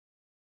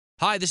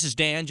Hi, this is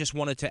Dan. Just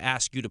wanted to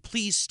ask you to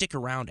please stick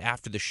around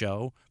after the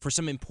show for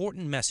some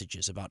important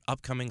messages about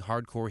upcoming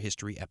Hardcore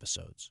History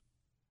episodes.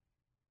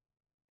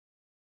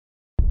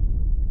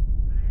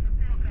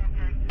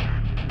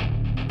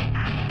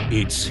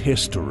 It's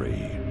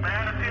history.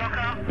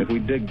 If we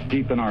dig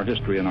deep in our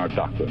history and our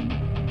doctrine,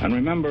 and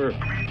remember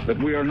that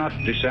we are not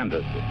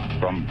descended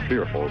from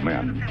fearful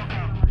men.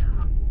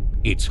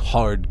 It's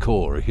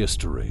hardcore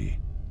history.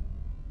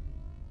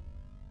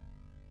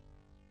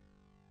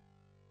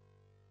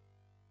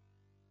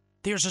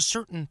 There's a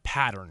certain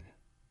pattern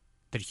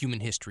that human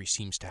history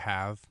seems to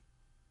have.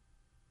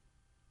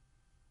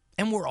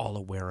 And we're all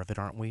aware of it,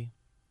 aren't we?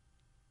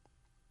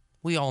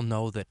 We all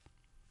know that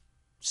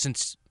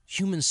since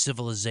human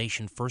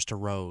civilization first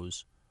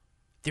arose,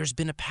 there's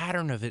been a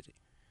pattern of it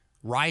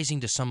rising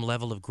to some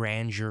level of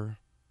grandeur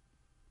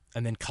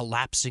and then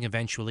collapsing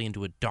eventually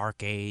into a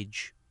dark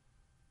age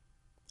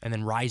and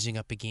then rising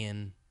up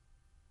again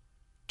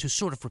to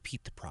sort of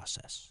repeat the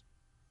process.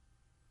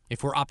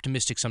 If we're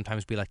optimistic,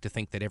 sometimes we like to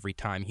think that every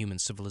time human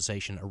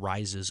civilization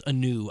arises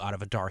anew out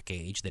of a dark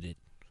age, that it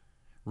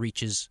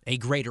reaches a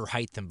greater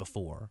height than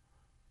before.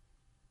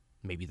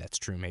 Maybe that's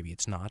true, maybe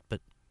it's not,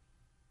 but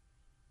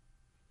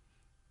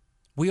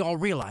we all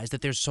realize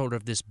that there's sort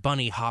of this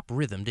bunny hop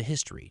rhythm to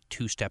history.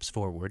 2 steps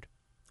forward,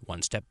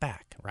 1 step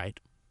back, right?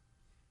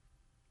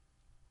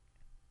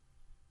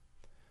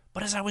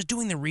 But as I was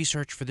doing the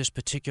research for this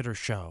particular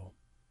show,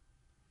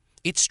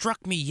 it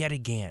struck me yet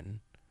again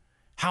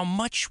how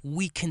much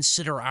we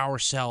consider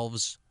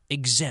ourselves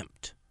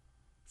exempt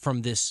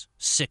from this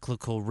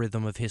cyclical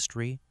rhythm of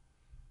history.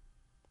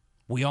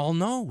 We all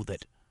know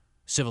that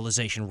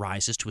civilization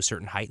rises to a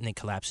certain height and then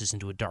collapses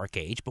into a dark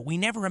age, but we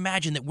never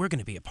imagine that we're going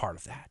to be a part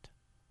of that.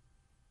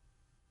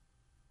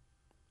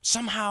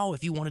 Somehow,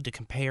 if you wanted to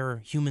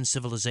compare human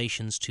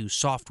civilizations to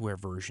software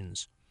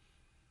versions,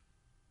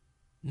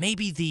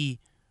 maybe the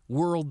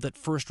world that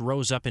first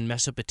rose up in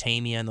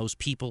Mesopotamia and those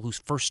people who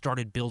first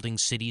started building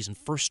cities and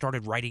first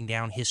started writing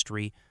down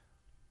history,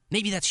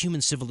 maybe that's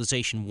human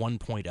civilization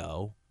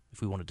 1.0,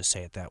 if we wanted to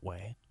say it that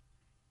way.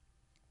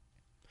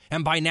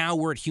 And by now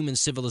we're at human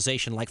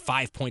civilization like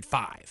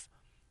 5.5.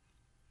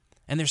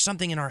 And there's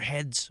something in our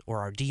heads or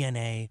our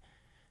DNA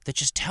that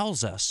just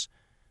tells us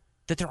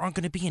that there aren't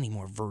going to be any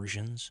more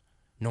versions,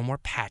 no more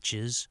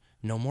patches,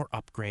 no more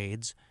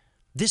upgrades.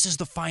 This is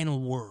the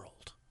final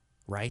world,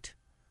 right?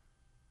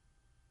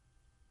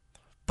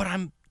 But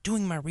I'm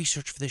doing my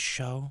research for this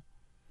show,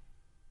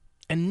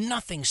 and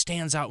nothing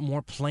stands out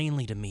more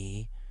plainly to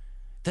me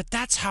that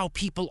that's how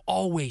people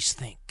always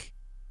think.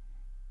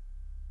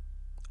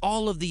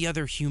 All of the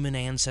other human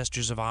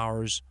ancestors of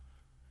ours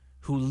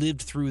who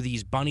lived through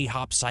these bunny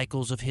hop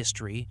cycles of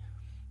history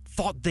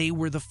thought they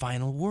were the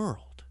final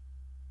world.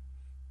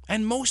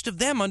 And most of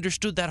them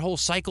understood that whole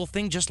cycle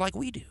thing just like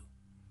we do.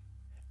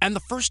 And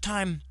the first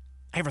time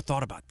I ever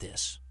thought about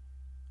this,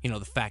 the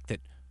fact that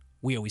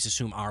we always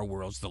assume our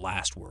world's the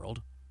last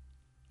world,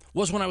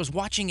 was when I was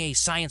watching a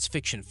science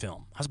fiction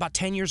film. I was about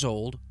 10 years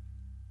old,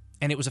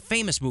 and it was a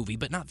famous movie,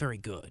 but not very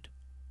good.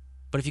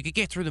 But if you could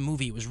get through the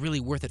movie, it was really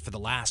worth it for the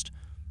last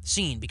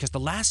scene, because the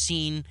last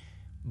scene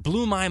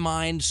blew my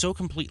mind so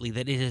completely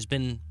that it has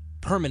been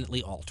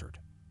permanently altered.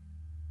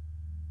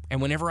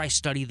 And whenever I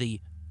study the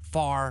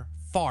far,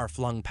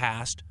 far-flung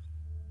past,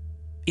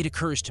 it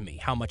occurs to me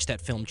how much that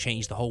film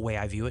changed the whole way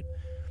I view it,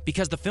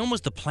 because the film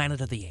was The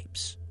Planet of the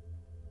Apes.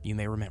 You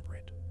may remember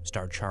it.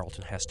 Starred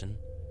Charlton Heston.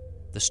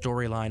 The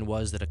storyline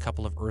was that a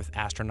couple of Earth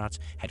astronauts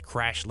had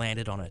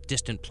crash-landed on a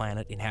distant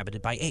planet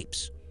inhabited by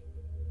apes.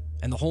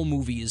 And the whole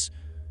movie is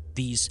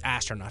these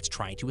astronauts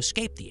trying to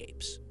escape the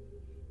apes.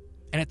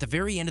 And at the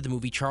very end of the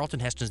movie, Charlton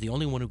Heston's the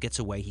only one who gets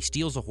away. He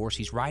steals a horse.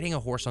 He's riding a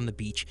horse on the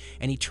beach,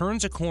 and he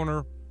turns a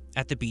corner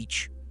at the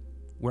beach,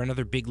 where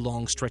another big,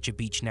 long stretch of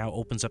beach now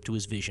opens up to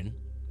his vision.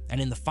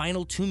 And in the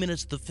final 2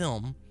 minutes of the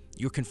film,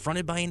 you're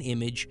confronted by an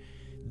image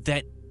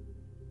that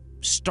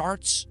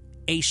starts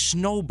a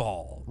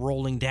snowball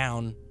rolling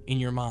down in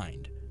your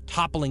mind,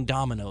 toppling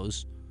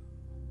dominoes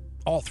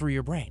all through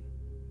your brain.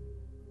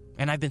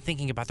 And I've been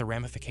thinking about the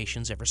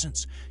ramifications ever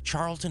since.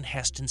 Charlton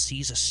Heston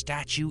sees a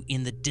statue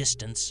in the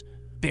distance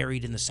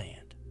buried in the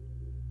sand.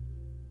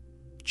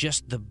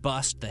 Just the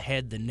bust, the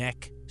head, the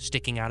neck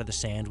sticking out of the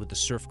sand with the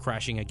surf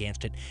crashing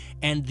against it,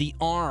 and the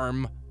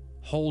arm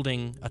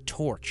holding a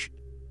torch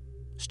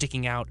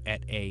sticking out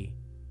at an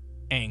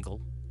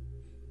angle.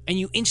 And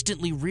you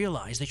instantly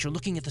realize that you're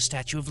looking at the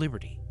Statue of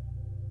Liberty.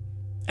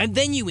 And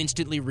then you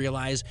instantly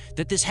realize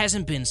that this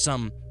hasn't been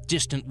some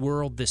distant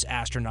world this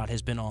astronaut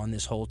has been on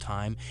this whole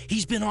time.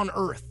 He's been on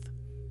Earth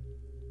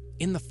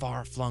in the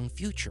far-flung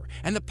future.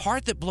 And the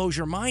part that blows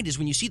your mind is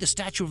when you see the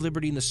Statue of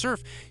Liberty in the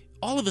surf,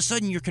 all of a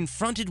sudden you're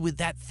confronted with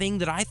that thing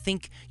that I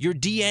think your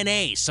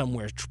DNA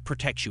somewhere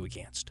protects you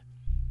against.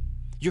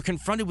 You're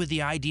confronted with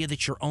the idea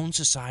that your own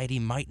society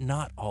might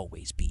not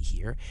always be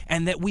here,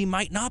 and that we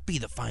might not be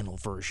the final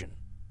version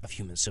of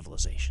human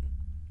civilization.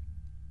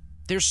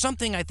 There's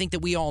something I think that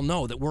we all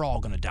know, that we're all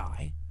going to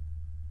die,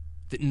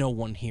 that no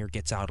one here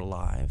gets out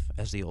alive,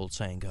 as the old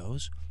saying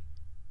goes.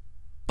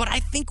 But I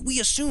think we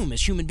assume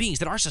as human beings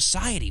that our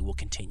society will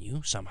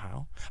continue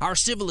somehow. Our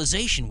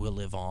civilization will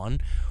live on.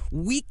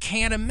 We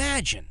can't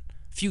imagine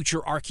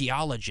future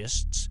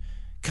archaeologists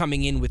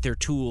coming in with their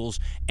tools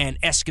and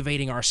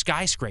excavating our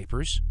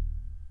skyscrapers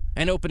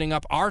and opening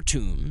up our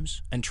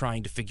tombs and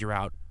trying to figure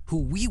out who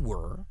we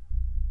were.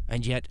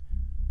 And yet,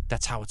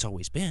 that's how it's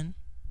always been,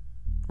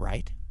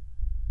 right?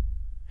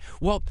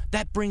 Well,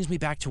 that brings me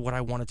back to what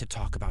I wanted to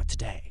talk about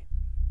today,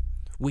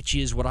 which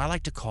is what I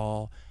like to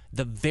call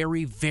the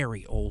very,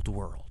 very old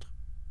world.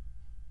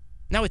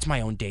 Now, it's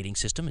my own dating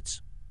system.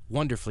 It's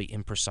wonderfully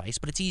imprecise,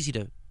 but it's easy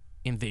to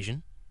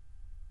envision.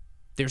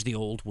 There's the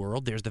old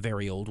world, there's the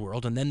very old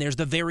world, and then there's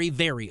the very,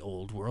 very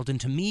old world. And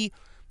to me,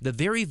 the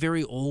very,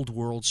 very old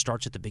world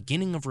starts at the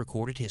beginning of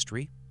recorded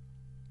history,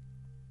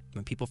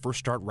 when people first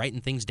start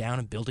writing things down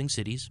and building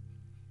cities,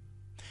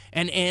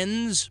 and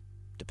ends,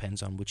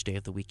 depends on which day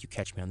of the week you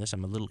catch me on this,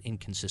 I'm a little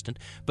inconsistent,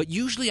 but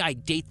usually I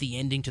date the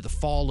ending to the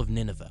fall of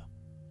Nineveh.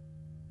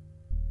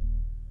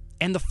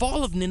 And the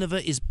fall of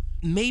Nineveh is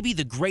maybe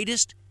the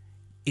greatest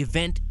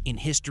event in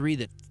history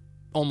that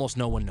almost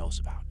no one knows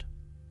about.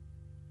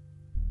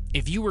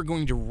 If you were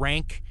going to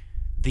rank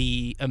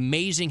the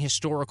amazing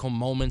historical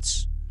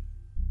moments,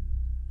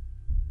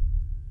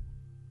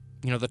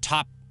 the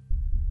top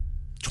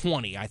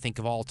 20, I think,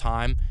 of all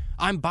time,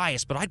 I'm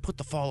biased, but I'd put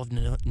the fall of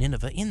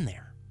Nineveh in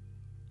there.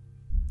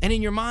 And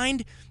in your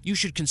mind, you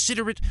should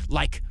consider it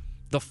like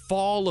the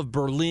fall of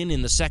Berlin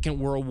in the Second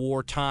World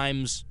War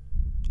times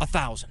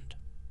 1,000.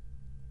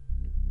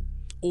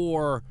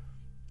 Or,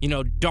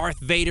 Darth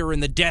Vader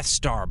and the Death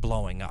Star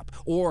blowing up.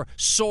 Or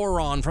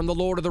Sauron from the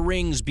Lord of the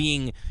Rings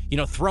being,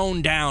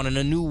 thrown down and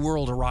a new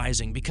world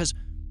arising. Because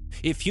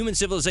if human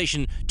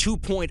civilization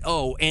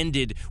 2.0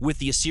 ended with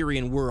the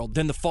Assyrian world,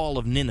 then the fall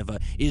of Nineveh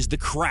is the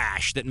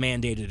crash that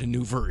mandated a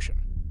new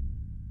version.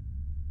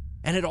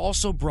 And it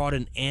also brought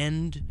an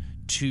end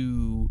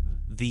to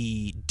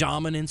the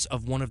dominance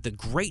of one of the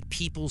great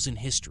peoples in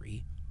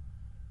history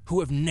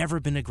who have never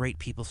been a great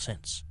people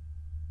since.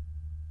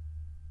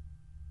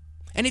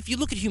 And if you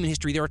look at human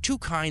history, there are two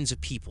kinds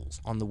of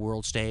peoples on the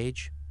world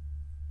stage.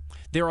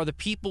 There are the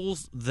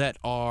peoples that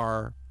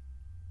are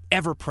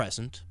ever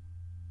present.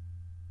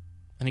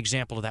 An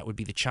example of that would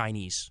be the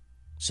Chinese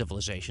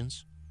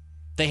civilizations.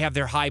 They have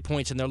their high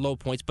points and their low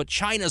points, but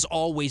China's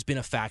always been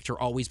a factor,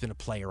 always been a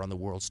player on the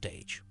world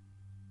stage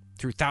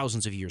through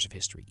thousands of years of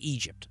history.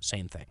 Egypt,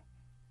 same thing.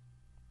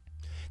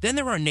 Then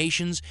there are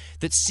nations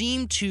that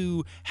seem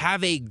to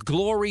have a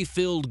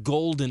glory-filled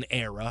golden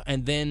era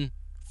and then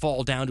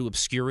fall down to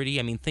obscurity.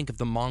 I mean, think of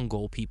the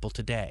Mongol people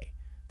today.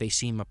 They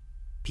seem a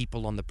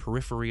people on the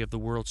periphery of the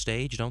world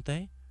stage, don't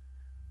they?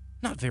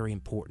 Not very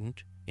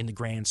important in the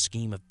grand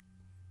scheme of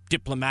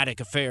diplomatic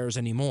affairs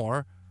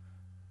anymore.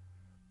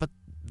 But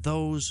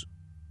those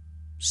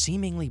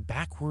seemingly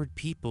backward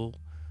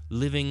people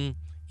living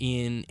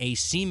in a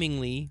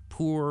seemingly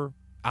poor,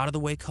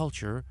 out-of-the-way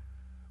culture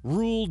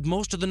ruled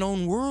most of the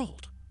known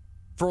world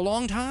for a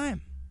long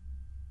time.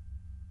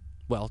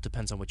 Well, it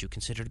depends on what you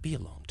consider to be a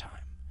long time.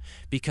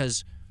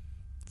 Because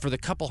for the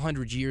couple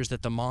hundred years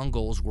that the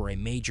Mongols were a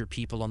major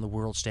people on the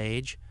world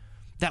stage,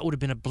 that would have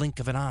been a blink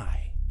of an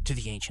eye to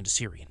the ancient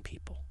Assyrian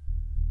people.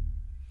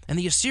 And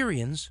the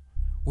Assyrians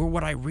were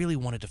what I really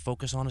wanted to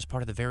focus on as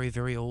part of the very,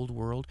 very old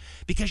world,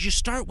 because you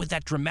start with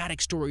that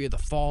dramatic story of the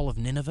fall of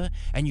Nineveh,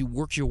 and you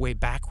work your way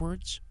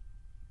backwards,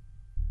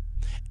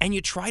 and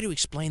you try to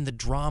explain the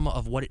drama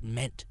of what it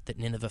meant that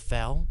Nineveh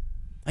fell,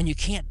 and you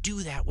can't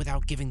do that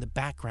without giving the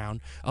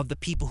background of the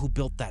people who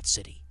built that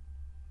city,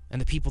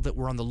 and the people that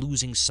were on the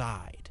losing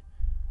side.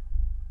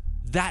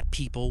 That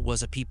people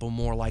was a people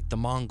more like the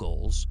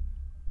Mongols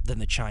than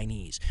the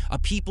Chinese, a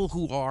people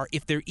who are,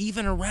 if they're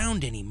even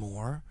around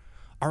anymore,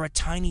 are a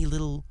tiny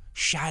little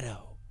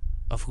shadow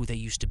of who they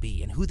used to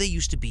be. And who they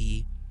used to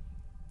be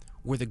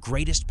were the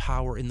greatest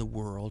power in the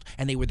world,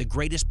 and they were the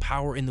greatest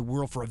power in the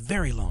world for a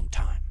very long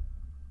time.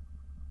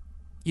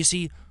 You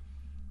see,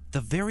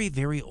 the very,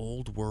 very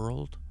old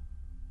world,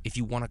 if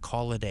you want to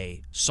call it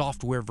a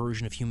software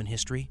version of human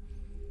history,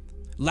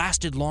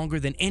 lasted longer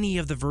than any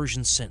of the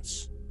versions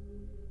since.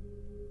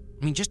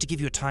 I mean, just to give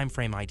you a time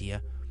frame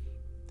idea,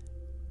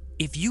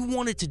 if you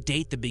wanted to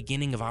date the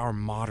beginning of our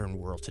modern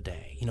world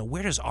today,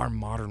 where does our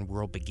modern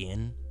world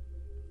begin?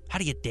 How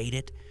do you date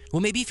it?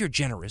 Well, maybe if you're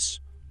generous,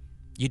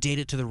 you date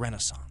it to the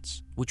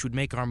Renaissance, which would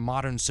make our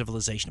modern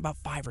civilization about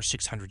 500 or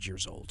 600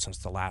 years old since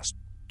the last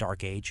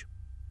Dark Age.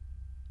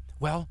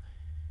 Well,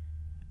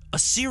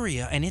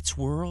 Assyria and its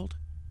world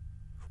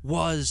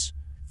was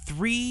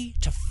 3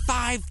 to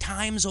 5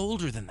 times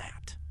older than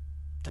that.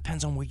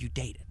 Depends on where you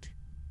date it.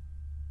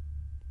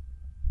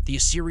 The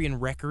Assyrian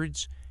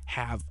records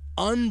have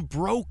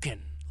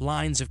unbroken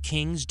lines of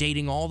kings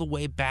dating all the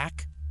way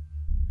back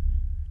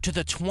to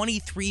the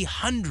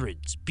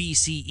 2300s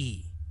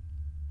BCE.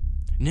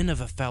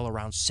 Nineveh fell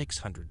around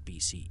 600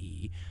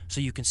 BCE,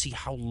 so you can see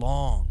how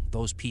long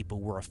those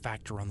people were a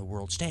factor on the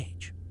world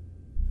stage.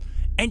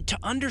 And to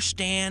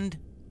understand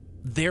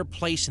their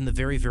place in the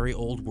very, very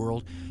old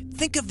world,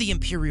 think of the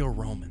Imperial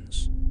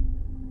Romans.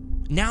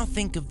 Now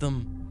think of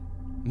them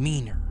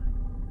meaner.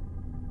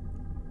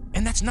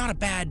 And that's not a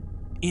bad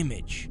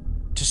image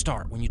to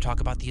start when you talk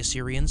about the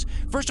Assyrians.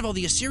 First of all,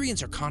 the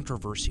Assyrians are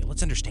controversial.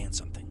 Let's understand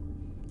something.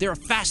 They're a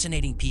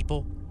fascinating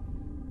people.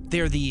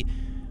 They're the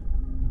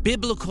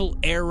biblical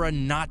era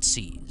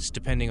Nazis,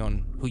 depending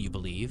on who you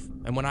believe.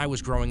 And when I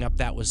was growing up,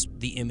 that was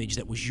the image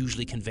that was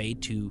usually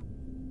conveyed to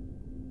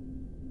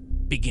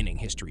beginning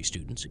history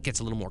students. It gets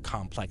a little more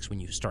complex when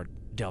you start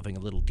delving a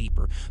little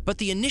deeper. But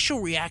the initial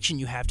reaction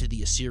you have to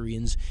the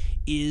Assyrians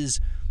is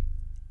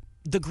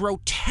the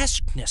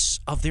grotesqueness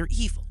of their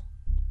evil.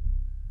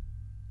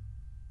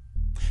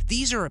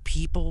 These are a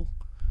people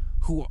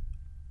who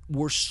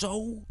were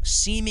so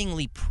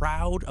seemingly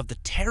proud of the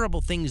terrible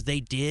things they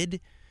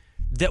did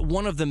that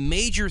one of the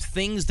major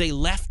things they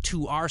left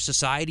to our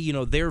society,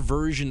 their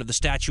version of the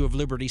Statue of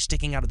Liberty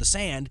sticking out of the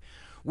sand,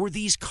 were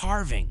these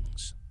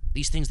carvings,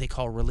 these things they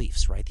call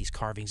reliefs, right? These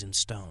carvings in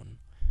stone,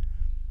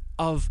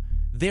 of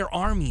their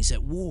armies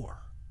at war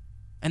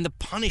and the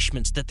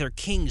punishments that their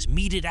kings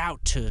meted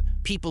out to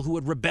people who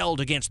had rebelled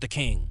against the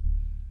king.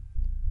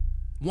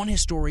 One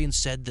historian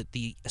said that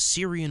the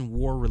Assyrian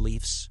war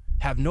reliefs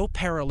have no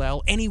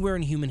parallel anywhere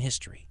in human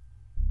history.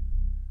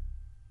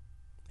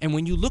 And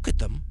when you look at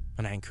them,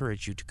 and I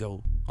encourage you to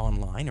go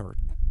online or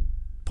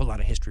pull out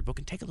a history book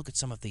and take a look at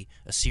some of the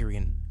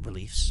Assyrian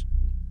reliefs,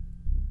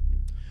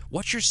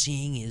 what you're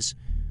seeing is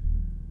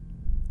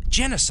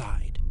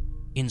genocide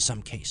in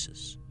some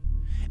cases.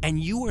 And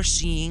you are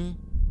seeing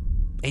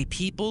a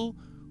people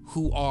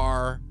who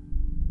are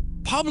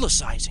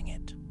publicizing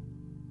it.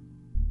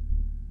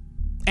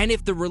 And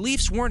if the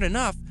reliefs weren't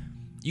enough,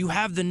 you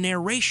have the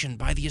narration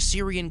by the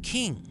Assyrian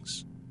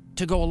kings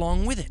to go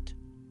along with it.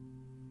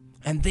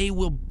 And they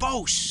will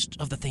boast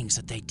of the things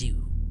that they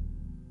do.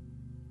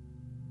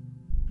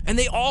 And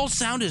they all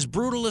sound as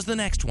brutal as the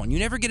next one. You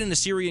never get an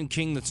Assyrian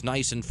king that's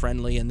nice and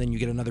friendly, and then you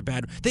get another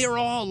bad one. They are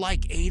all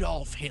like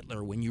Adolf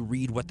Hitler when you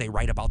read what they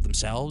write about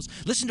themselves.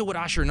 Listen to what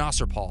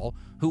Ashur-nasir-pal,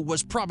 who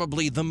was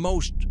probably the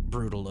most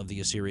brutal of the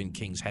Assyrian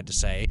kings, had to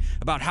say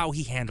about how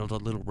he handled a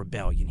little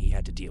rebellion he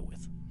had to deal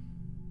with.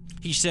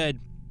 He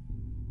said,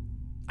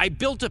 "I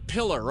built a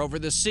pillar over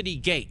the city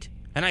gate,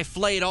 and I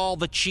flayed all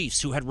the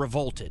chiefs who had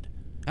revolted,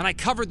 and I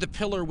covered the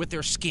pillar with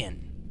their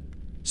skin.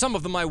 Some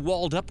of them I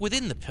walled up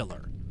within the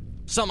pillar.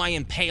 Some I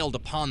impaled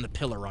upon the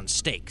pillar on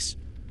stakes.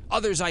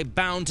 Others I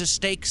bound to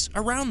stakes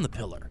around the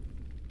pillar.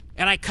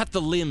 And I cut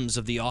the limbs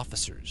of the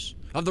officers,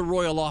 of the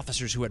royal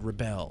officers who had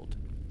rebelled.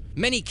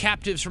 Many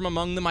captives from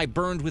among them I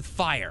burned with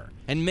fire,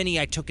 and many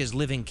I took as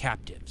living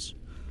captives.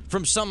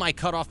 From some I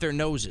cut off their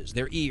noses,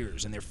 their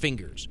ears, and their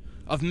fingers.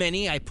 Of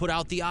many I put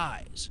out the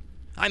eyes.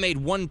 I made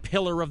one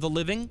pillar of the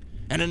living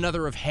and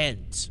another of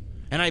heads,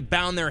 and I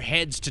bound their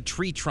heads to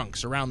tree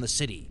trunks around the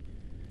city.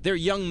 Their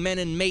young men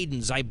and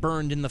maidens I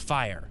burned in the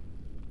fire.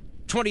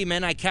 20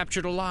 men I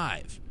captured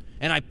alive,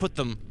 and I put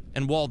them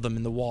and walled them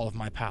in the wall of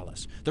my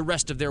palace. The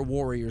rest of their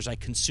warriors I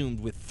consumed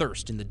with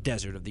thirst in the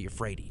desert of the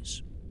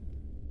Euphrates."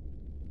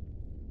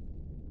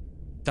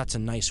 That's a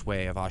nice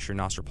way of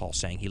Ashur-nasir-pal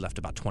saying he left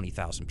about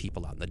 20,000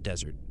 people out in the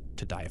desert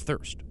to die of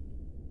thirst.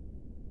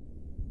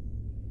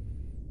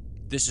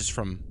 This is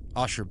from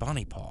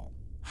Ashurbanipal,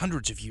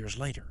 hundreds of years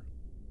later,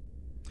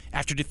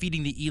 after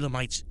defeating the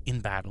Elamites in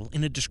battle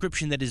in a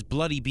description that is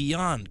bloody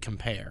beyond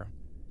compare.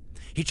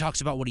 He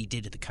talks about what he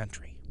did to the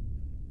country.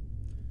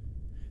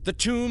 "The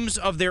tombs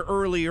of their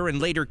earlier and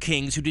later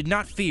kings who did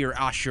not fear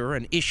Ashur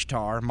and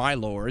Ishtar, my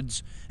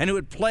lords, and who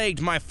had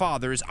plagued my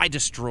fathers, I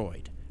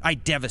destroyed, I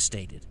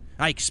devastated,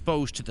 I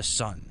exposed to the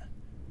sun.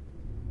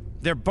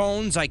 Their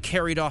bones I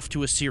carried off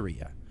to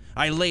Assyria.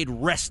 I laid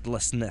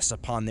restlessness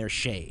upon their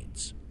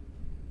shades.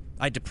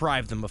 I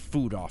deprived them of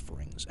food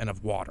offerings and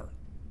of water."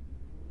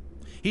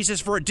 He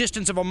says, "For a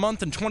distance of a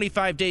month and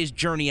 25 days'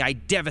 journey, I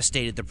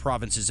devastated the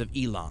provinces of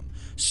Elam.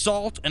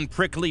 Salt and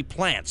prickly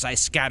plants I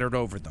scattered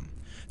over them.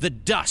 The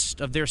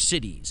dust of their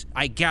cities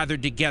I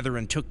gathered together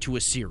and took to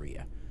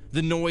Assyria.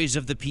 The noise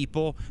of the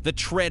people, the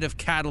tread of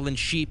cattle and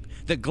sheep,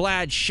 the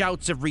glad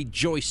shouts of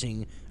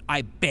rejoicing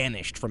I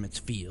banished from its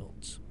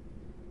fields."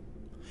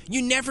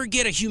 You never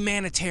get a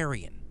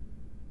humanitarian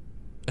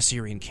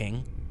Assyrian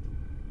king.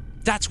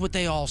 That's what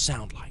they all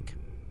sound like.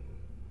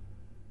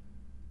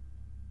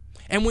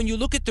 And when you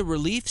look at the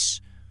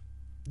reliefs,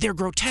 they're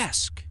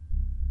grotesque.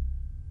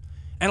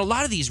 And a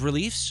lot of these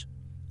reliefs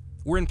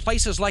were in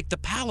places like the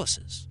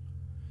palaces,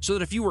 so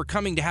that if you were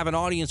coming to have an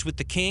audience with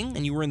the king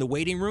and you were in the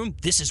waiting room,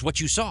 this is what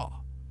you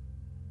saw.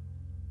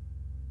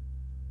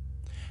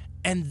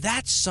 And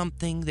that's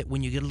something that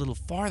when you get a little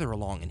farther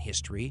along in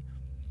history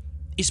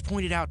is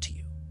pointed out to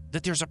you,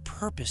 that there's a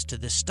purpose to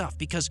this stuff,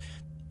 because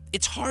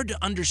it's hard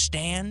to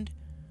understand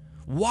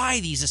why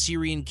these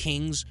Assyrian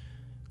kings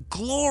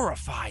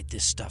glorified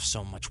this stuff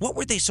so much. What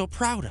were they so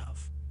proud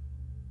of?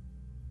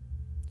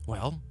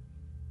 Well,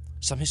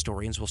 some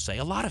historians will say,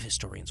 a lot of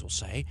historians will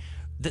say,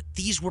 that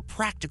these were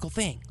practical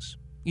things.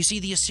 You see,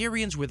 the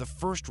Assyrians were the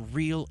first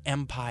real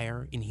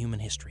empire in human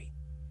history.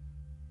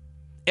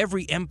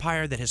 Every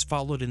empire that has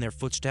followed in their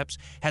footsteps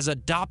has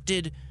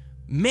adopted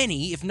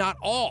many, if not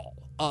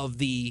all, of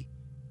the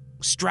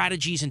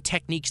strategies and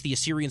techniques the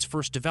Assyrians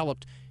first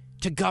developed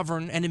to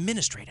govern and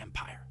administrate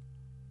empire.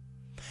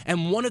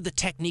 And one of the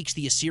techniques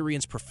the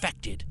Assyrians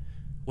perfected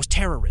was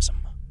terrorism.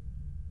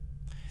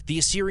 The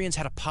Assyrians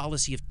had a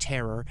policy of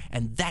terror,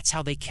 and that's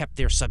how they kept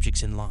their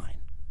subjects in line.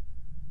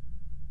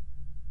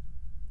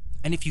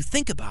 And if you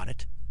think about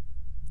it,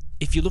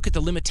 if you look at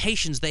the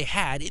limitations they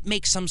had, it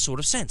makes some sort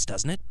of sense,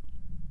 doesn't it?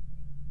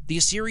 The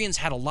Assyrians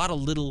had a lot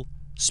of little,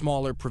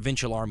 smaller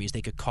provincial armies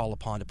they could call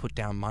upon to put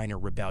down minor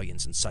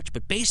rebellions and such,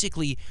 but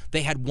basically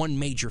they had one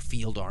major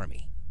field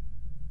army.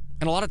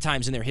 And a lot of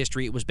times in their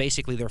history, it was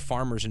basically their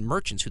farmers and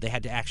merchants who they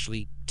had to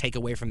actually take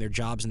away from their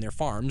jobs and their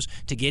farms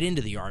to get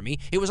into the army.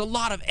 It was a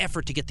lot of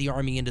effort to get the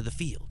army into the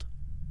field.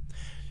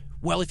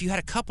 Well, if you had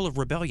a couple of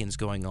rebellions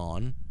going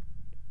on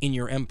in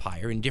your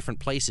empire in different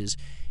places,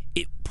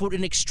 it put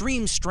an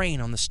extreme strain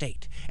on the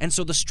state. And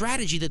so the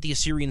strategy that the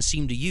Assyrians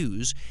seemed to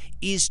use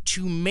is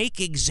to make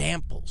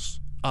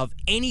examples of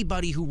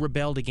anybody who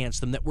rebelled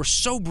against them that were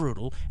so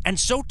brutal and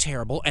so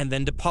terrible, and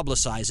then to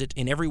publicize it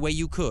in every way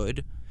you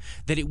could,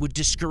 that it would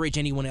discourage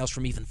anyone else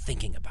from even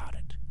thinking about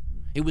it.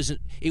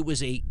 It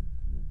was a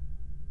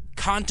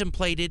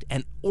contemplated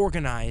and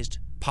organized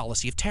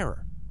policy of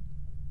terror.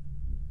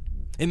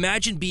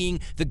 Imagine being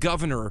the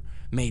governor,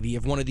 maybe,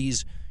 of one of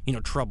these,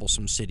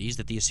 troublesome cities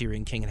that the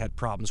Assyrian king had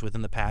problems with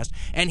in the past,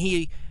 and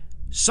he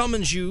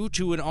summons you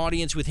to an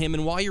audience with him,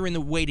 and while you're in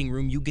the waiting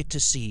room, you get to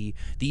see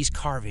these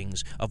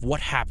carvings of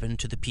what happened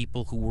to the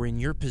people who were in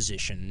your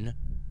position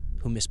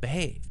who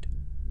misbehaved.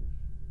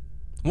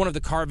 One of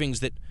the carvings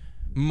that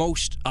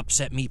most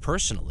upset me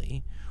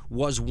personally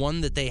was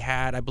one that they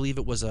had, I believe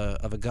it was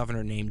of a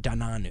governor named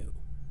Dananu.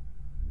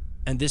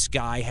 And this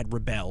guy had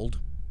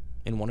rebelled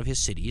in one of his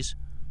cities,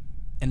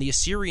 and the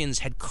Assyrians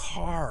had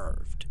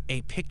carved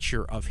a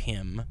picture of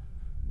him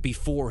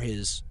before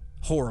his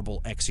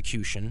horrible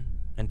execution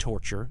and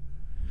torture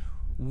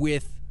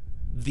with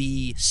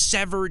the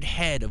severed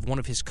head of one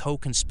of his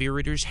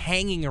co-conspirators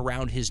hanging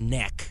around his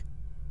neck,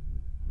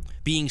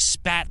 being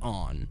spat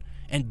on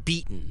and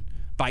beaten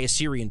by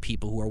Assyrian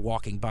people who are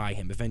walking by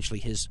him. Eventually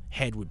his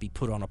head would be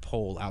put on a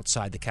pole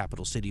outside the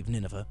capital city of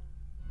Nineveh.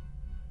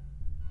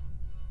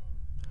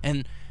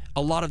 And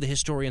a lot of the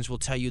historians will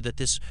tell you that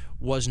this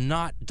was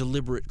not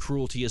deliberate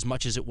cruelty as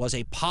much as it was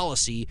a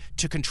policy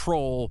to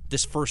control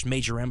this first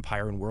major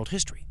empire in world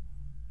history.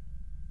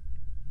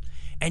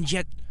 And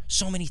yet,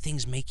 so many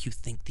things make you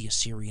think the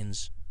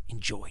Assyrians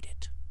enjoyed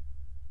it.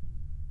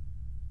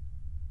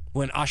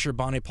 When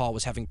Ashurbanipal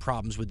was having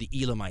problems with the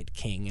Elamite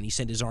king, and he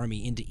sent his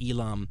army into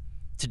Elam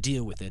to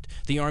deal with it,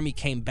 the army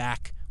came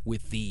back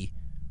with the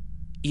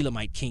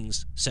Elamite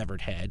king's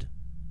severed head.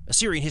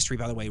 Assyrian history,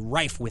 by the way,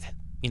 rife with,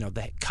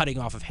 the cutting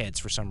off of heads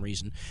for some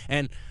reason.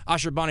 And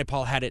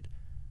Ashurbanipal had it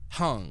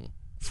hung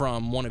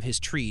from one of his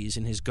trees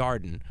in his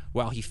garden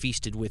while he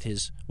feasted with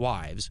his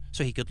wives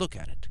so he could look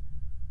at it.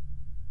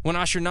 When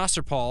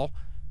Ashurnasirpal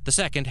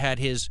II had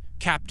his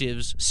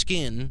captives'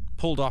 skin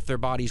pulled off their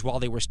bodies while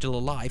they were still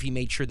alive, he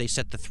made sure they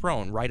set the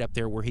throne right up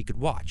there where he could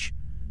watch.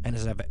 And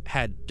as I've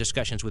had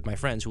discussions with my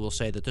friends who will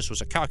say that this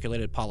was a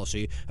calculated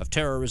policy of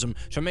terrorism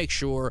to make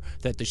sure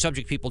that the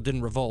subject people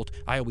didn't revolt,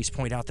 I always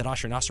point out that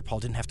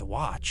Ashurnasirpal didn't have to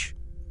watch.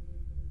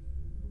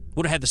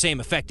 Would have had the same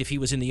effect if he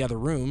was in the other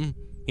room,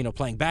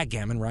 playing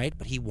backgammon, right?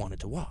 But he wanted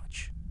to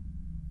watch.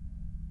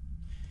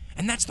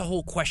 And that's the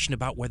whole question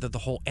about whether the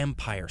whole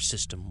empire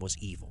system was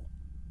evil.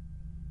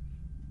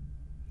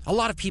 A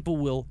lot of people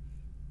will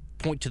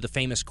point to the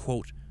famous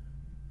quote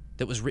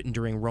that was written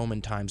during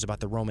Roman times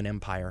about the Roman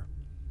Empire,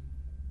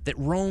 that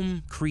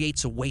Rome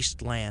creates a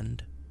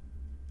wasteland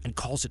and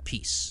calls it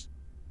peace.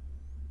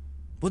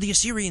 Well, the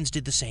Assyrians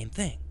did the same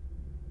thing.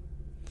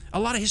 A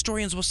lot of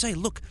historians will say,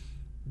 look,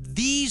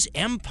 these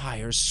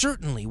empires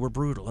certainly were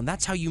brutal, and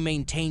that's how you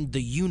maintained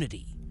the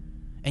unity,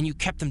 and you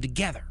kept them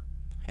together.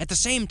 At the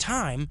same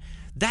time,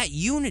 that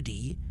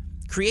unity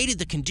created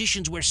the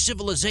conditions where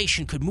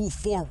civilization could move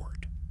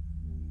forward.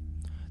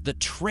 The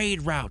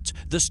trade routes,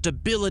 the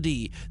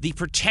stability, the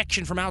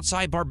protection from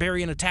outside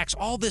barbarian attacks,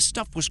 all this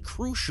stuff was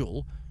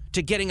crucial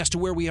to getting us to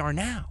where we are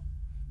now.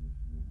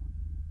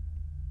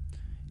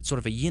 It's sort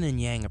of a yin and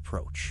yang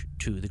approach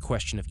to the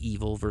question of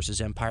evil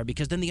versus empire,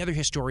 because then the other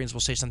historians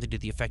will say something to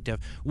the effect of,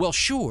 well,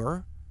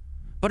 sure,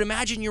 but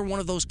imagine you're one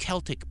of those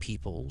Celtic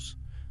peoples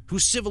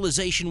whose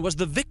civilization was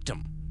the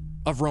victim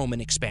of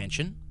Roman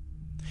expansion,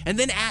 and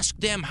then ask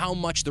them how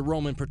much the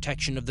Roman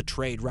protection of the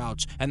trade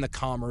routes and the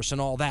commerce and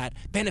all that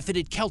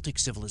benefited Celtic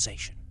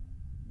civilization.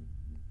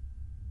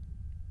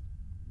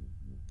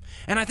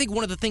 And I think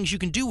one of the things you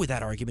can do with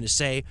that argument is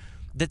say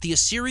that the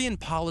Assyrian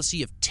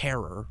policy of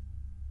terror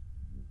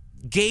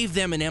gave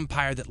them an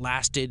empire that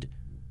lasted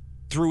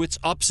through its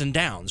ups and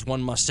downs,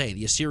 one must say.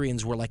 The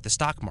Assyrians were like the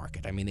stock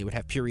market. I mean, they would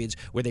have periods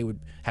where they would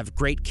have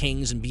great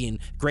kings and be in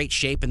great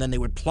shape, and then they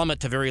would plummet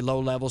to very low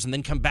levels and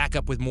then come back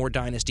up with more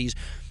dynasties.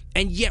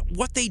 And yet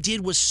what they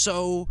did was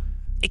sow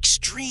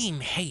extreme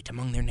hate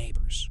among their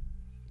neighbors.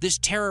 This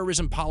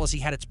terrorism policy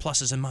had its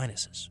pluses and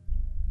minuses.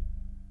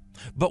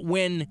 But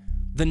when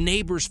The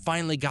neighbors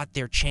finally got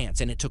their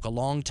chance, and it took a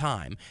long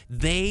time.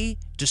 They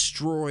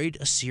destroyed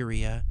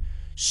Assyria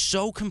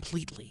so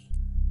completely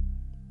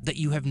that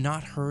you have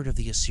not heard of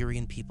the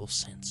Assyrian people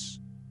since.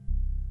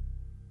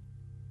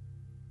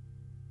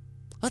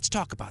 Let's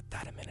talk about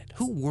that a minute.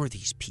 Who were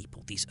these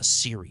people, these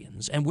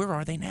Assyrians, and where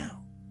are they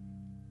now?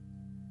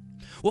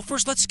 Well,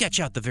 first, let's sketch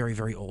out the very,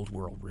 very old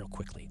world real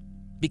quickly,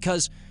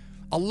 because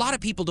a lot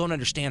of people don't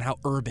understand how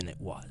urban it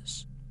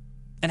was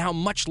and how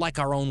much like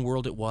our own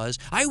world it was.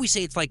 I always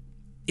say it's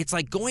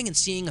like going and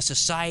seeing a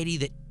society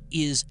that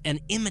is an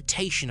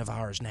imitation of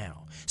ours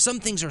now. Some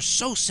things are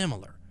so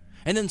similar,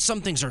 and then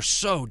some things are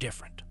so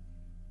different.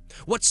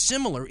 What's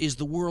similar is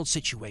the world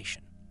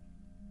situation.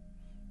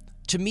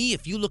 To me,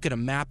 if you look at a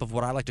map of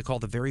what I like to call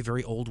the very,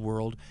 very old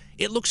world,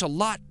 it looks a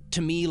lot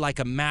to me like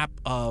a map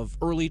of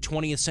early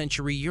 20th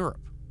century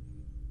Europe.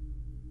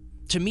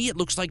 To me, it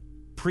looks like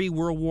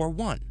pre-World War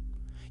I.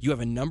 You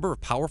have a number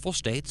of powerful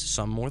states,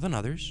 some more than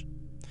others,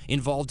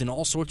 involved in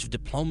all sorts of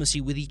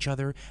diplomacy with each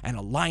other and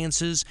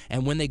alliances,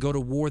 and when they go to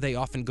war, they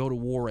often go to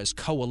war as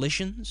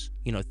coalitions.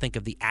 Think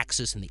of the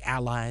Axis and the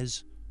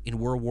Allies in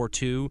World War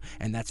II,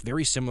 and that's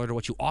very similar to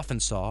what you often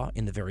saw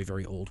in the very,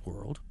 very old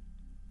world.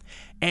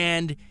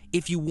 And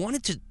if you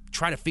wanted to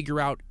try to figure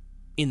out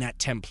in that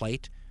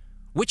template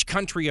which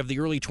country of the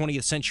early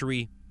 20th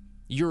century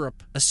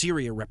Europe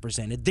Assyria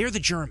represented, they're the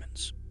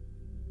Germans.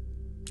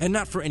 And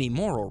not for any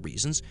moral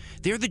reasons,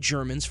 they're the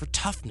Germans for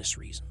toughness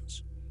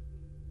reasons.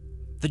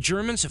 The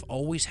Germans have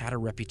always had a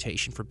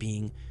reputation for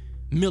being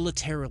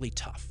militarily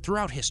tough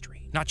throughout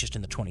history, not just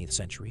in the 20th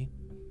century.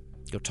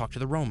 Go talk to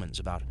the Romans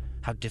about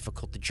how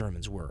difficult the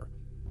Germans were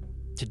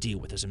to deal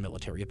with as a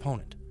military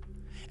opponent.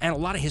 And a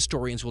lot of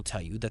historians will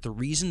tell you that the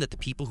reason that the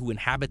people who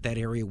inhabit that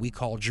area we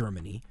call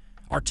Germany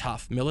are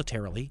tough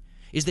militarily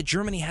is that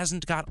Germany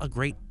hasn't got a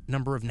great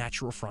number of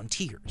natural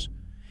frontiers.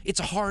 It's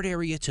a hard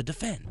area to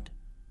defend.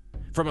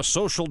 From a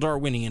social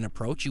Darwinian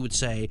approach, you would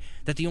say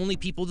that the only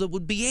people that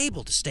would be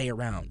able to stay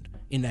around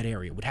in that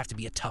area would have to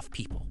be a tough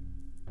people.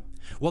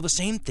 Well, the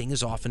same thing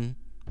is often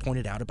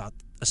pointed out about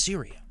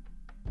Assyria.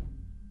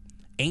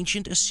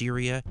 Ancient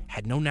Assyria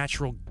had no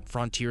natural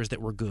frontiers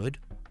that were good,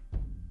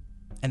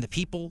 and the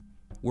people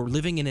were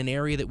living in an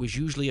area that was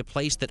usually a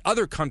place that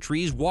other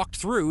countries walked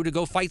through to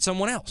go fight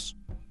someone else.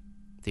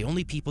 The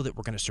only people that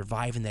were going to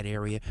survive in that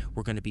area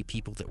were going to be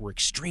people that were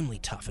extremely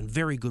tough and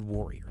very good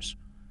warriors.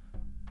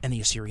 And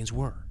the Assyrians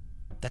were.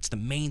 That's the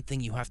main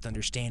thing you have to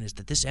understand, is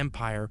that this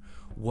empire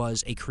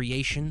was a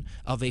creation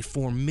of a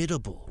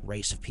formidable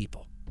race of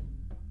people,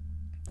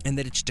 and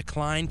that its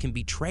decline can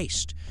be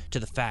traced to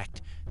the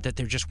fact that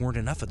there just weren't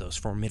enough of those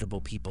formidable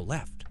people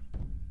left.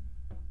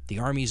 The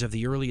armies of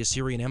the early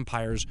Assyrian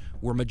empires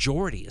were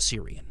majority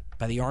Assyrian.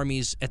 By the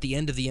armies at the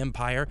end of the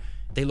empire,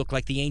 they look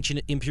like the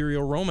ancient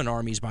imperial Roman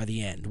armies by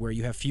the end, where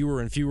you have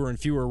fewer and fewer and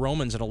fewer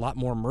Romans and a lot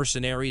more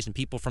mercenaries and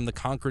people from the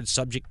conquered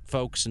subject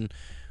folks. And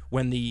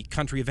when the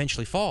country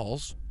eventually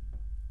falls,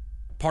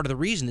 part of the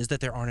reason is that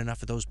there aren't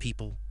enough of those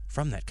people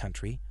from that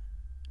country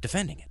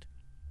defending it.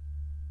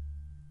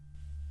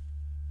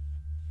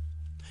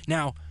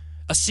 Now,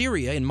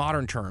 Assyria, in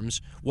modern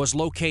terms, was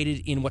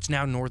located in what's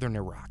now northern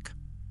Iraq.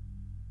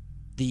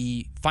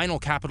 The final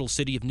capital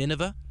city of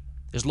Nineveh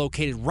is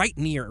located right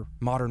near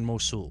modern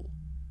Mosul.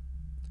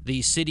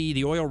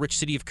 The oil-rich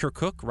city of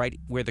Kirkuk, right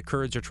where the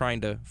Kurds are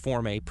trying to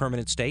form a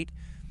permanent state,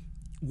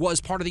 was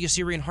part of the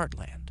Assyrian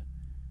heartland.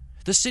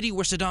 The city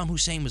where Saddam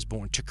Hussein was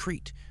born,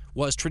 Tikrit,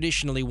 was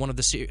traditionally one of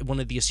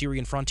the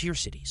Assyrian frontier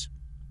cities.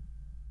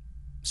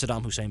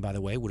 Saddam Hussein, by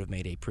the way, would have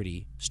made a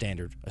pretty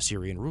standard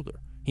Assyrian ruler.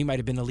 He might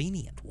have been a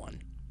lenient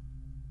one.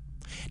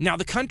 Now,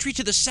 the country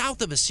to the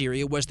south of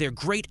Assyria was their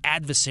great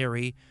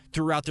adversary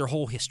throughout their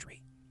whole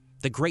history,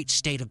 the great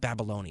state of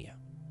Babylonia,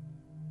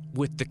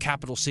 with the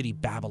capital city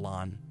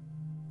Babylon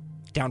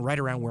down right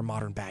around where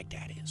modern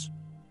Baghdad is.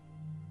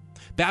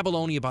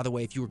 Babylonia, by the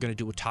way, if you were going to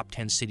do a top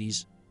 10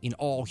 cities in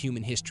all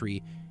human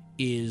history,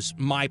 is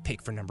my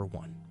pick for number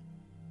one.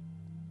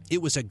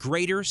 It was a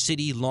greater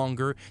city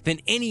longer than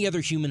any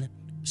other human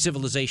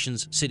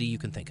civilization's city you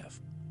can think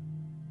of.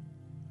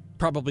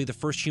 Probably the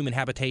first human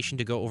habitation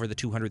to go over the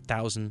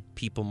 200,000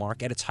 people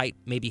mark. At its height,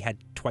 maybe had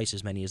twice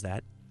as many as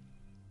that.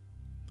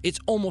 It's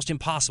almost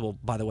impossible,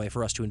 by the way,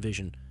 for us to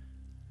envision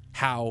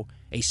how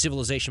a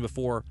civilization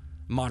before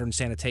modern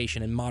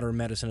sanitation and modern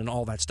medicine and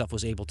all that stuff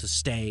was able to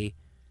stay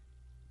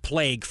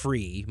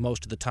plague-free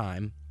most of the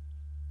time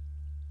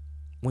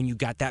when you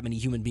got that many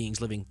human beings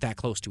living that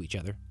close to each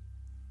other.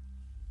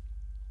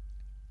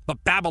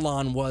 But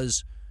Babylon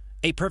was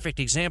a perfect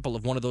example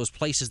of one of those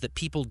places that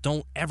people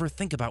don't ever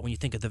think about when you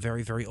think of the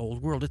very, very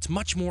old world. It's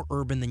much more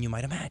urban than you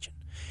might imagine.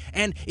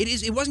 And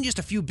it wasn't just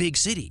a few big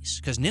cities,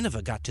 because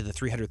Nineveh got to the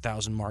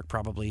 300,000 mark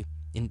probably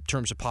in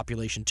terms of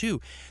population too.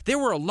 There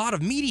were a lot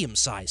of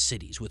medium-sized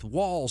cities with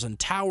walls and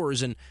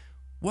towers and,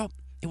 well,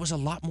 it was a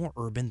lot more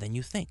urban than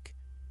you think.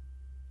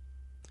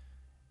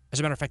 As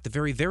a matter of fact, the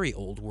very, very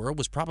old world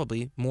was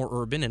probably more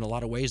urban in a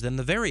lot of ways than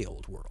the very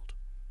old world.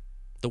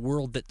 The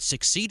world that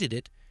succeeded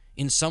it,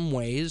 in some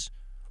ways,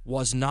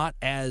 was not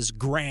as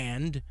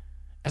grand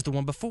as the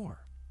one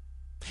before.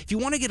 If you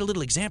want to get a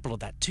little example of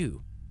that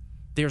too,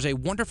 there's a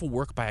wonderful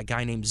work by a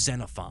guy named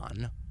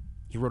Xenophon.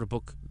 He wrote a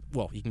book,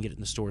 well, you can get it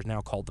in the stores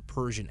now, called The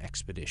Persian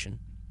Expedition.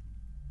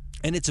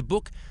 And it's a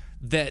book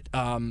that,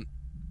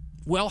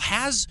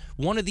 has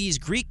one of these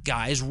Greek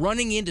guys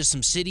running into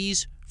some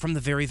cities from the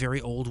very,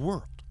 very old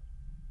world.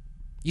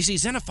 You see,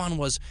 Xenophon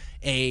was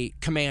a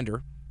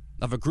commander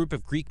of a group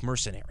of Greek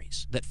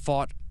mercenaries that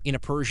fought in a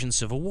Persian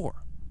civil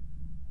war.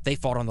 They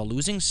fought on the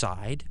losing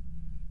side,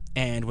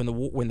 and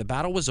when the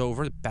battle was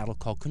over, the battle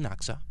called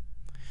Cunaxa,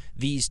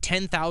 these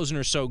 10,000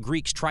 or so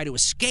Greeks try to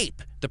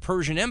escape the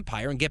Persian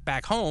Empire and get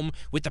back home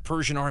with the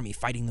Persian army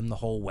fighting them the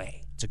whole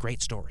way. It's a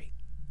great story.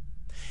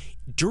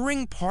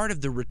 During part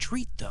of the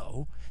retreat,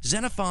 though,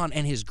 Xenophon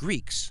and his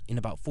Greeks, in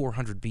about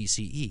 400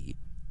 BCE,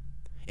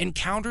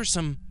 encounter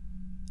some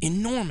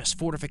enormous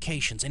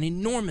fortifications and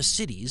enormous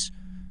cities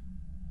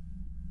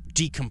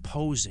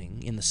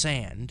decomposing in the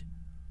sand,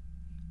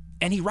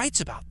 and he writes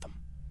about them.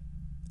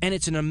 And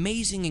it's an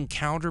amazing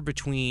encounter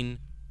between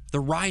the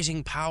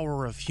rising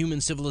power of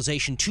human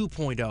civilization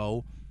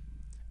 2.0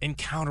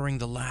 encountering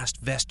the last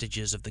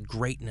vestiges of the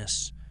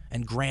greatness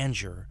and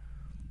grandeur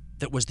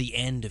that was the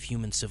end of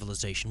human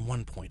civilization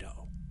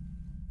 1.0.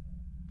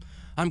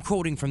 I'm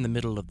quoting from the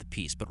middle of the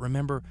piece, but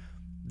remember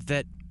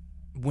that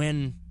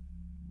when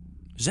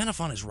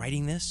Xenophon is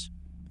writing this,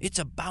 it's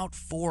about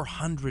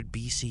 400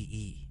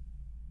 BCE.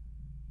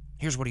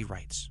 Here's what he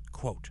writes,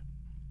 quote,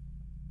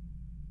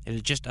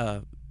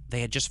 they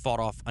had just fought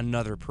off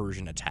another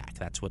Persian attack.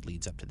 That's what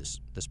leads up to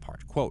this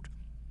part. Quote,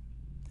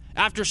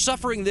 after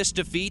suffering this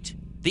defeat,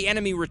 the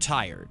enemy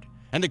retired,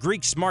 and the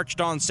Greeks marched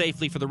on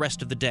safely for the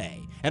rest of the day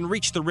and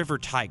reached the river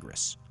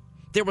Tigris.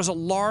 There was a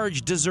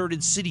large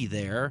deserted city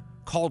there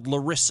called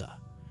Larissa,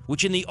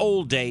 which in the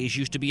old days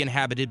used to be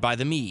inhabited by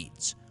the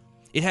Medes.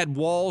 It had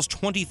walls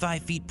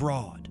 25 feet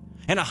broad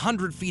and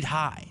 100 feet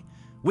high,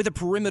 with a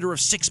perimeter of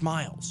 6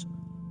 miles.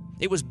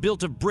 It was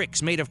built of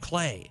bricks made of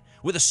clay,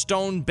 with a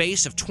stone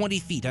base of 20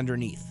 feet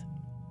underneath.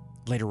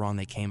 Later on,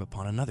 they came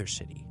upon another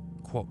city.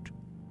 Quote,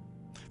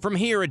 from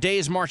here, a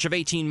day's march of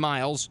 18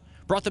 miles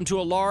brought them to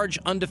a large,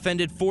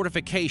 undefended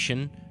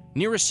fortification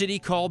near a city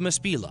called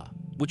Mespila,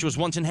 which was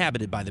once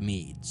inhabited by the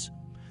Medes.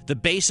 The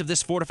base of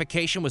this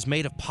fortification was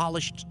made of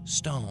polished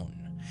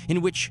stone,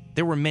 in which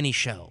there were many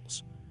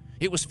shells.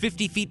 It was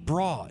 50 feet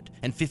broad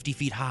and 50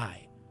 feet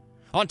high.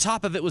 On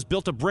top of it was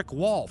built a brick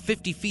wall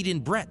 50 feet in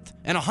breadth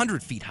and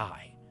 100 feet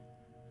high.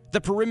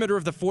 The perimeter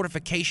of the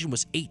fortification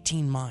was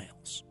 18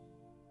 miles.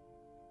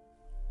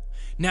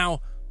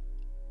 Now,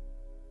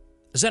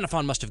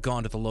 Xenophon must have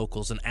gone to the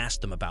locals and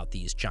asked them about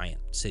these giant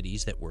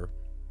cities that were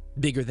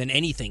bigger than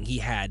anything he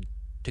had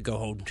to go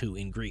home to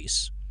in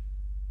Greece.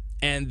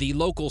 And the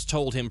locals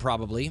told him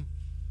probably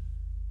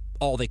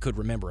all they could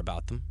remember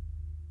about them.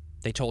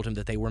 They told him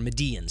that they were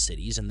Median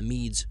cities, and the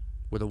Medes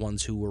were the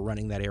ones who were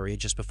running that area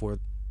just before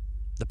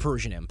the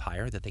Persian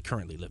Empire that they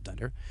currently lived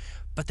under.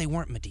 But they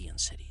weren't Median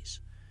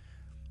cities.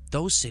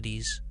 Those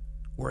cities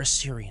were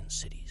Assyrian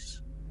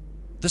cities.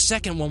 The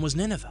second one was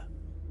Nineveh.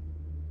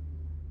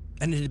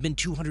 And it had been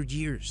 200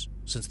 years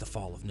since the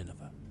fall of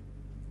Nineveh.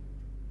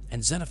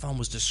 And Xenophon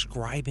was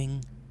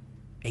describing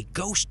a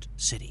ghost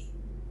city.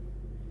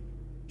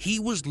 He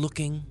was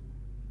looking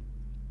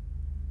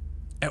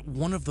at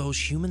one of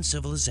those human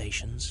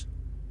civilizations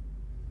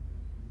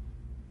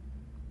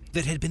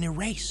that had been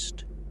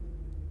erased.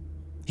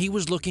 He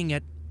was looking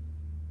at,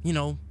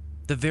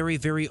 the very,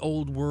 very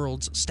old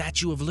world's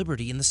Statue of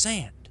Liberty in the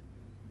sand.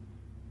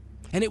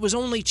 And it was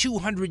only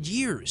 200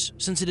 years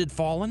since it had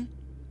fallen,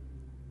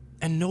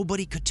 and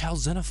nobody could tell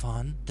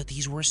Xenophon that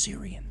these were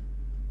Assyrian.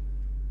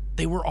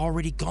 They were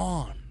already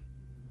gone.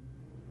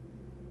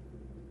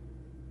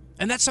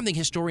 And that's something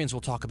historians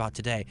will talk about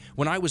today.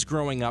 When I was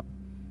growing up,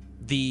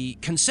 the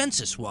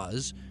consensus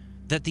was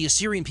that the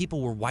Assyrian people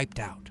were wiped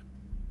out.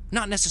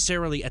 Not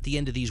necessarily at the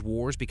end of these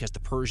wars because the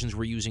Persians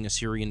were using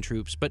Assyrian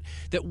troops, but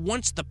that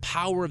once the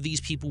power of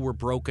these people were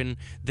broken,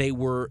 they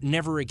were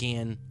never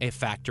again a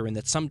factor, and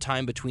that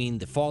sometime between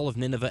the fall of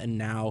Nineveh and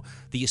now,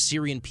 the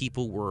Assyrian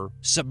people were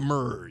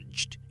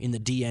submerged in the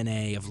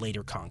DNA of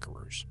later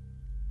conquerors.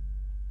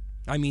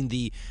 I mean,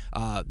 the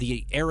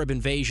Arab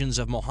invasions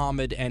of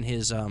Muhammad and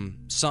his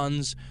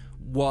sons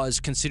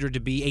was considered to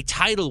be a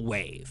tidal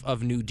wave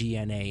of new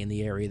DNA in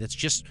the area that's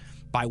just,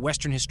 by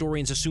Western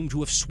historians, assumed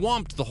to have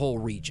swamped the whole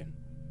region.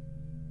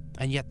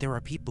 And yet there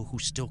are people who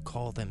still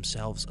call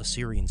themselves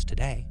Assyrians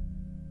today.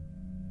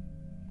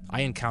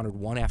 I encountered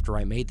one after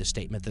I made the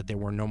statement that there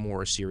were no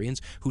more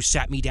Assyrians who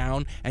sat me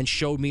down and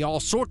showed me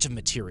all sorts of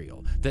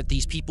material that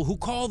these people who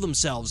call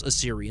themselves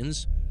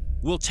Assyrians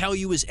will tell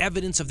you is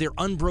evidence of their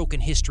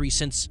unbroken history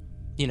since,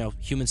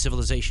 human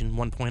civilization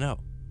 1.0.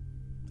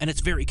 And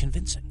it's very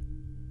convincing.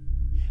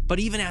 But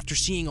even after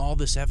seeing all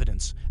this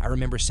evidence, I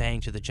remember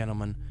saying to the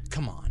gentleman,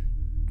 come on,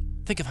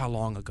 think of how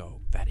long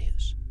ago that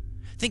is.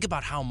 Think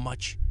about how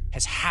much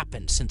has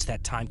happened since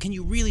that time. Can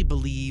you really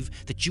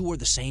believe that you are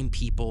the same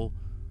people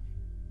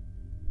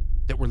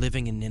that were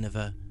living in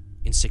Nineveh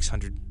in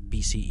 600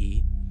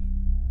 BCE?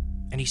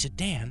 And he said,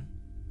 Dan,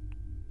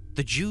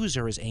 the Jews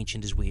are as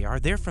ancient as we are.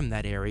 They're from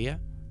that area.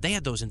 They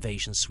had those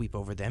invasions sweep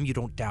over them. You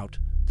don't doubt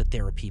that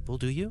they're a people,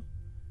 do you?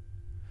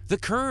 The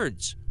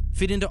Kurds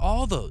fit into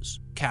all those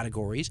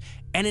categories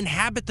and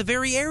inhabit the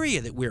very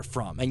area that we're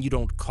from, and you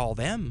don't call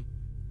them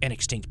an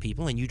extinct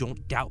people, and you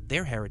don't doubt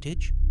their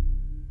heritage.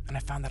 And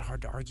I found that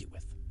hard to argue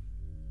with.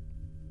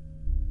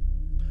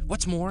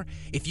 What's more,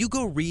 if you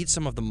go read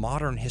some of the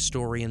modern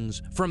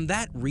historians from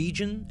that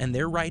region and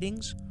their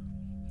writings,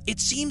 it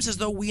seems as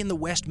though we in the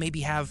West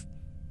maybe have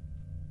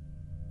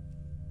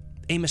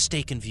a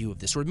mistaken view of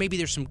this, or maybe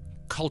there's some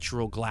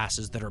cultural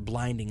glasses that are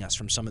blinding us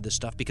from some of this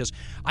stuff, because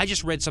I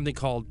just read something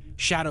called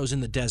Shadows in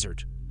the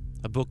Desert,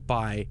 a book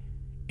by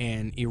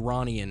an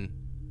Iranian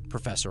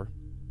professor,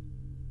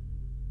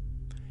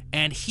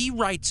 and he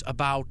writes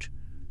about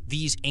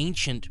these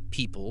ancient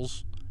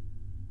peoples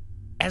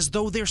as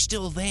though they're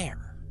still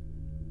there.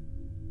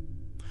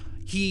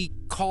 He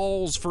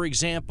calls, for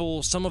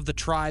example, some of the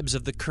tribes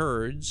of the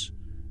Kurds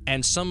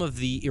and some of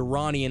the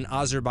Iranian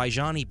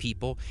Azerbaijani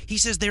people, he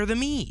says they're the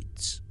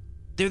Medes.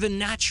 They're the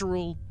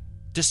natural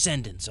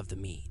descendants of the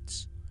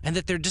Medes, and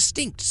that they're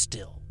distinct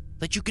still,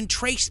 that you can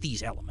trace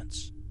these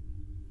elements.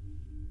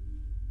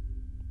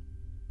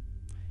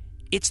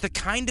 It's the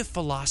kind of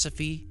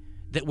philosophy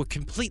that would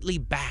completely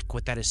back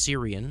what that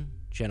Assyrian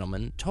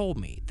gentleman told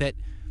me, that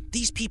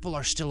these people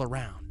are still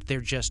around.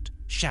 They're just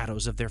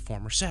shadows of their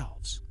former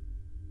selves.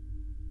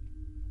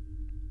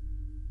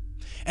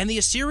 And the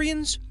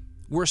Assyrians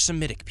were a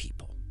Semitic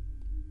people,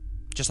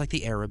 just like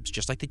the Arabs,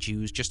 just like the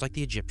Jews, just like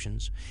the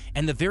Egyptians.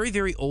 And the very,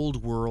 very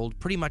old world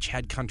pretty much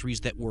had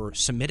countries that were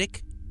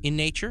Semitic in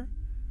nature,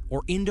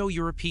 or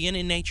Indo-European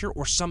in nature,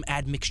 or some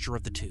admixture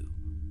of the two.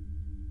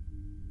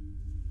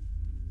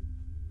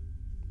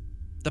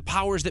 The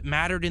powers that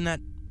mattered in that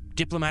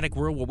diplomatic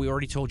world, well, we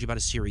already told you about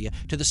Assyria.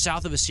 To the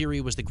south of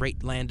Assyria was the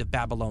great land of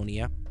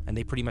Babylonia, and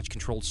they pretty much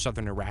controlled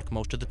southern Iraq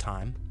most of the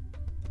time.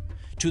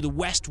 To the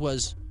west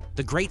was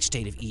the great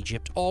state of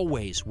Egypt,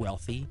 always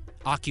wealthy,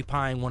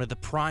 occupying one of the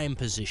prime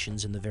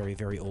positions in the very,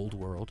 very old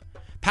world.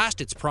 Past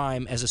its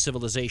prime as a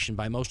civilization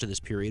by most of this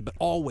period, but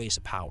always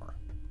a power.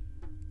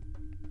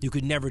 You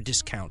could never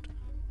discount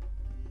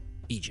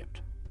Egypt.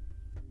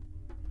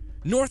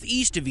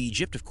 Northeast of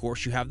Egypt, of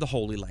course, you have the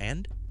Holy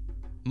Land,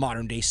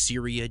 modern-day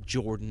Syria,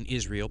 Jordan,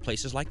 Israel,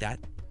 places like that.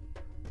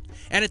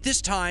 And at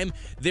this time,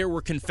 there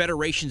were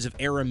confederations of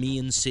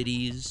Aramean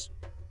cities.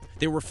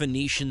 There were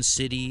Phoenician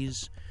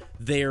cities.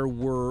 There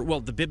were, well,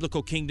 the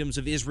biblical kingdoms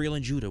of Israel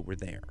and Judah were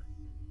there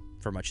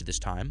for much of this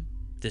time.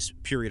 This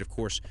period, of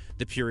course,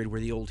 the period where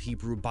the old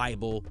Hebrew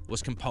Bible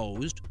was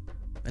composed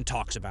and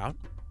talks about.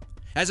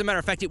 As a matter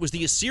of fact, it was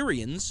the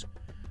Assyrians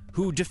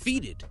who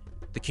defeated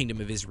the kingdom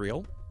of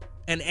Israel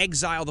and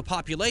exiled the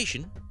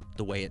population,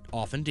 the way it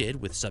often did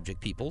with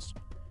subject peoples,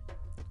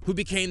 who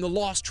became the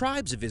lost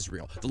tribes of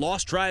Israel. The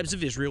lost tribes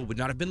of Israel would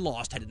not have been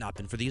lost had it not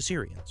been for the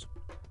Assyrians.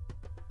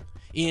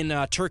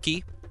 In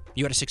Turkey,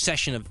 you had a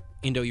succession of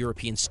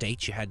Indo-European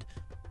states. You had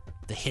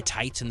the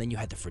Hittites, and then you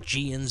had the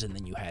Phrygians, and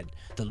then you had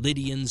the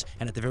Lydians,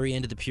 and at the very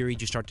end of the period,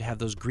 you start to have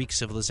those Greek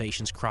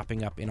civilizations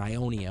cropping up in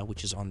Ionia,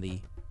 which is on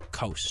the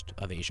coast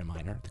of Asia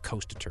Minor, the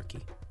coast of Turkey.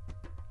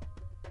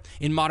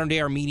 In modern-day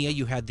Armenia,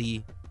 you had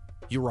the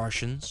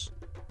Urartians,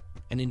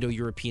 an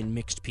Indo-European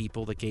mixed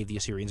people that gave the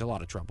Assyrians a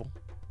lot of trouble.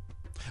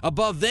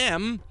 Above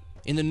them,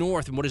 in the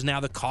north, in what is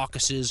now the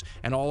Caucasus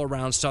and all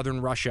around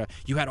southern Russia,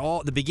 you had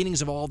all the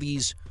beginnings of all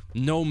these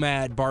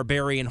nomad,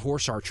 barbarian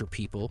horse archer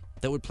people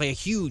that would play a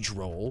huge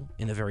role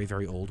in the very,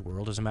 very old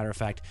world. As a matter of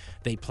fact,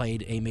 they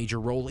played a major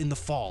role in the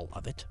fall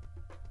of it.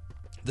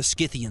 The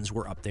Scythians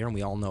were up there, and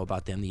we all know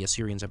about them. The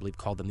Assyrians, I believe,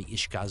 called them the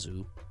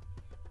Ishkazu.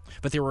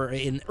 But there were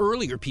an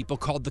earlier people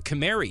called the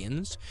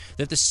Cimmerians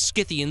that the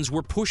Scythians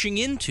were pushing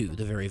into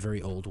the very,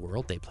 very old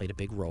world. They played a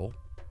big role.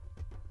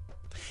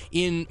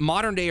 In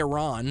modern-day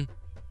Iran,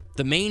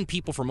 the main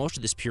people for most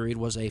of this period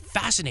was a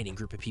fascinating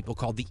group of people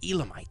called the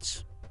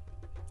Elamites.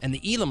 And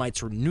the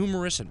Elamites were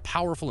numerous and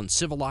powerful and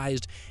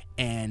civilized,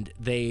 and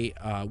they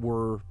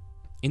were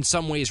in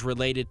some ways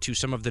related to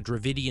some of the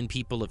Dravidian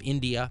people of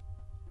India.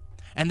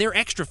 And they're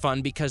extra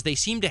fun because they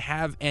seem to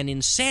have an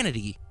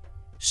insanity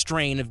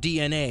strain of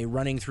DNA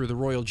running through the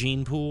royal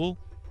gene pool.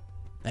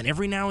 And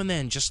every now and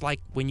then, just like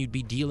when you'd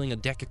be dealing a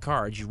deck of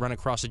cards, you run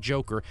across a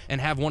joker and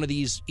have one of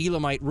these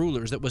Elamite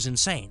rulers that was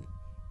insane.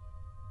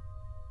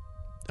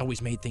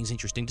 Always made things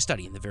interesting to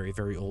study in the very,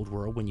 very old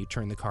world when you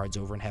turn the cards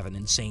over and have an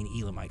insane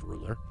Elamite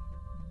ruler.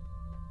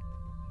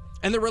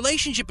 And the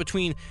relationship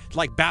between,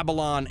 like,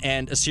 Babylon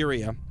and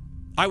Assyria,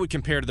 I would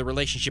compare to the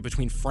relationship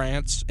between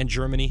France and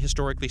Germany,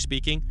 historically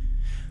speaking.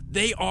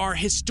 They are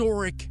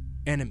historic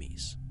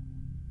enemies.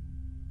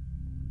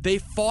 They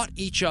fought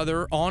each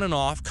other on and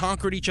off,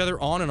 conquered each other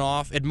on and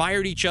off,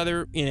 admired each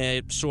other in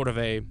a sort of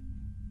a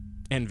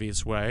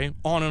envious way,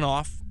 on and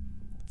off,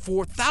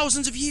 for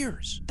thousands of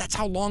years. That's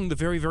how long the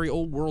very, very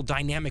old world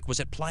dynamic was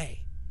at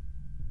play.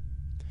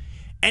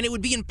 And it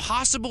would be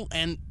impossible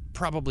and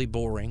probably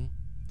boring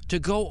to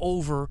go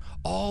over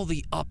all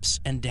the ups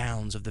and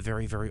downs of the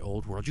very, very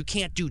old world. You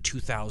can't do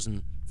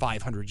 2,000,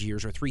 500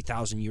 years or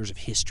 3,000 years of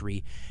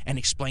history and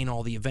explain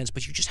all the events,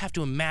 but you just have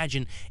to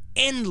imagine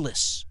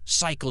endless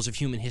cycles of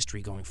human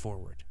history going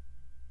forward.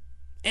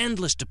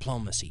 Endless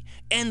diplomacy,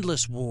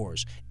 endless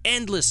wars,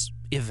 endless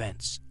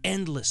events,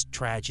 endless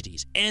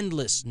tragedies,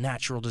 endless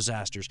natural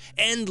disasters,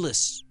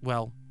 endless,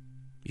 well,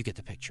 you get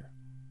the picture.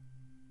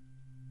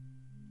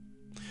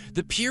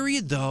 The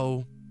period,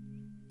 though,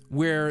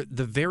 where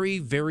the very,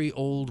 very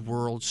old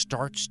world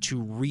starts to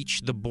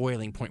reach the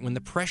boiling point, when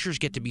the pressures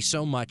get to be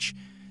so much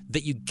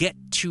that you get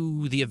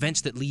to the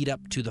events that lead up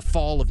to the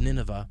fall of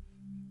Nineveh,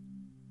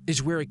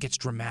 is where it gets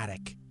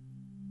dramatic.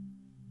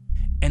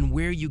 And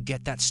where you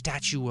get that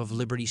Statue of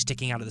Liberty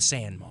sticking out of the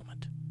sand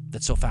moment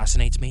that so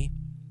fascinates me.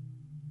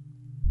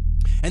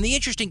 And the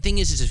interesting thing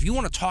is if you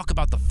want to talk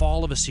about the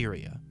fall of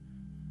Assyria,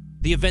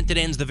 the event that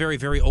ends the very,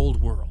 very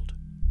old world,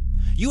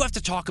 you have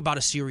to talk about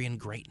Assyrian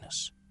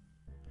greatness.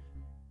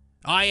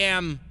 I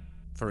am,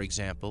 for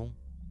example,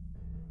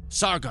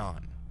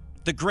 Sargon,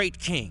 the great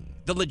king,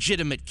 the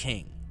legitimate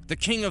king, the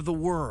king of the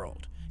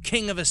world,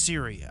 king of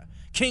Assyria,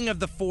 king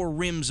of the four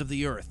rims of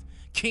the earth,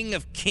 king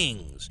of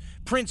kings,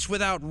 prince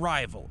without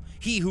rival,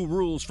 he who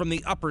rules from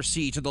the upper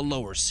sea to the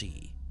lower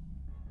sea.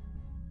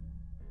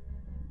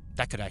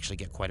 That could actually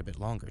get quite a bit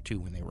longer, too,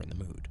 when they were in the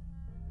mood.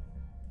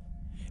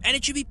 And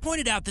it should be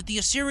pointed out that the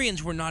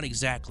Assyrians were not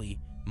exactly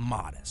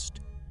modest.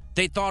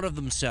 They thought of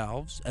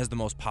themselves as the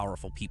most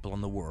powerful people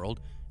in the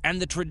world,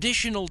 and the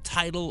traditional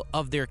title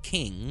of their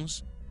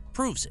kings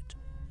proves it.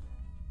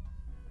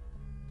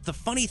 The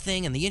funny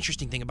thing and the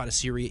interesting thing about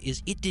Assyria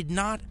is it did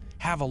not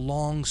have a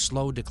long,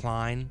 slow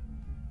decline,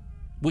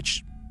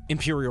 which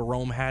Imperial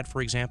Rome had,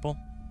 for example.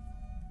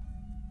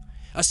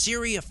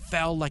 Assyria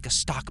fell like a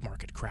stock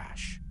market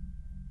crash.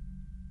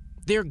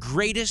 Their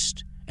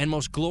greatest and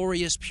most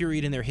glorious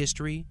period in their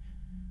history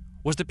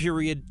was the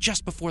period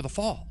just before the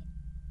fall.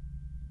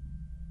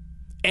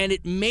 And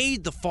it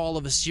made the fall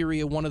of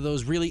Assyria one of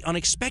those really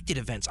unexpected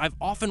events. I've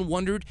often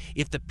wondered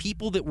if the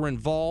people that were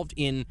involved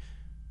in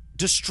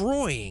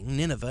destroying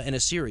Nineveh and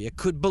Assyria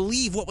could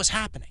believe what was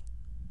happening.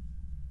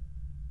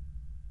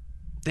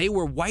 They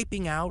were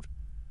wiping out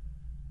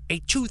a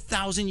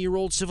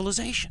 2,000-year-old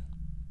civilization,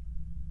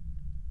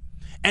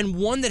 and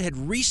one that had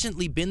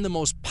recently been the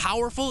most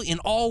powerful in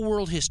all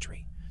world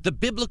history, the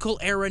biblical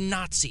era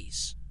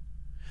Nazis,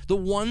 the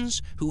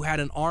ones who had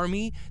an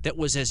army that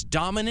was as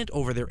dominant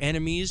over their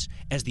enemies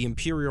as the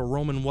Imperial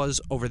Roman was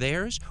over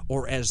theirs,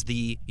 or as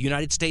the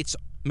United States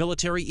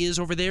military is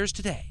over theirs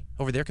today,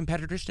 over their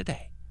competitors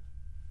today.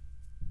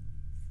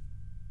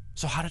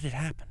 So how did it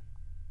happen?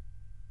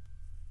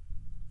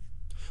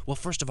 Well,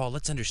 first of all,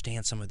 let's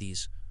understand some of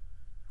these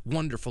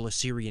wonderful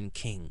Assyrian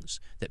kings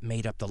that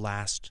made up the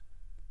last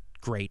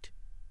great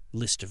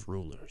list of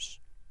rulers.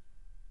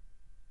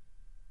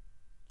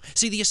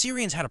 See, the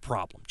Assyrians had a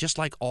problem, just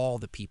like all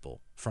the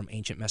people from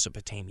ancient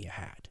Mesopotamia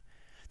had.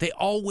 They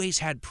always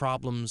had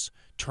problems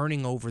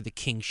turning over the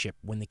kingship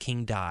when the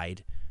king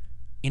died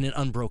in an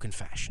unbroken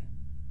fashion.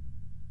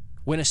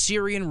 When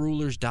Assyrian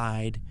rulers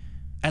died,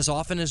 as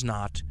often as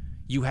not,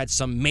 you had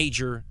some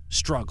major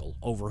struggle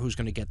over who's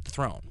going to get the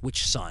throne,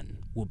 which son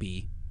will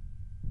be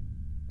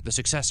the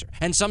successor,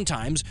 and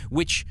sometimes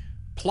which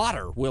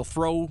plotter will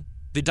throw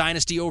the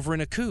dynasty over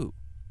in a coup.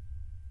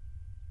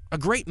 A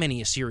great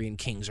many Assyrian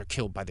kings are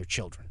killed by their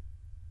children.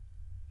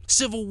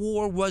 Civil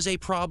war was a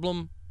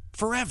problem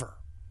forever.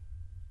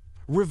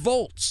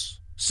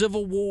 Revolts,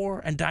 civil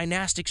war, and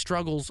dynastic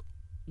struggles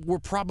were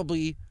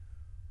probably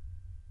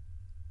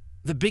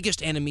the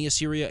biggest enemy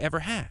Assyria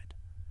ever had.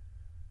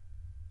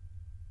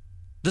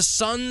 The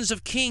sons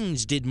of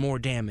kings did more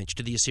damage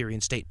to the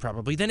Assyrian state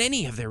probably than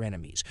any of their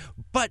enemies,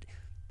 but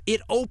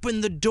it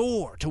opened the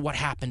door to what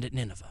happened at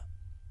Nineveh.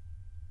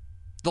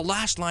 The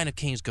last line of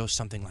Kings goes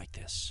something like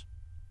this.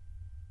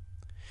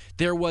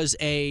 There was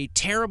a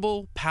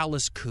terrible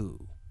palace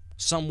coup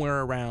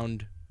somewhere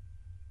around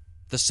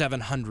the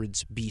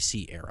 700s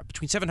BC era.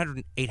 Between 700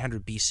 and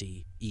 800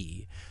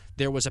 BCE,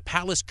 there was a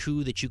palace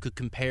coup that you could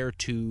compare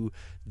to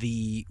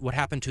what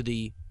happened to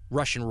the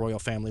Russian royal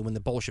family when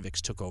the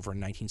Bolsheviks took over in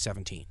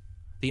 1917.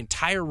 The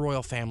entire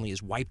royal family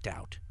is wiped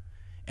out,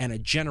 and a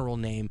general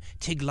named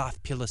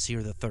Tiglath-Pileser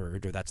III,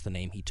 or that's the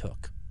name he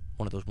took,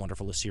 one of those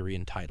wonderful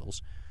Assyrian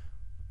titles,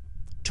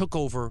 took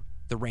over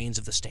the reins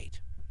of the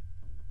state.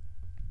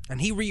 And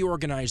he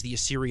reorganized the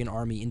Assyrian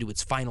army into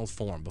its final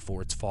form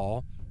before its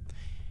fall,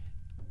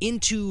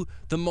 into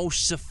the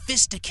most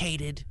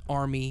sophisticated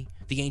army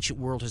the ancient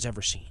world has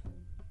ever seen.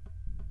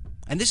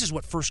 And this is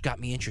what first got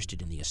me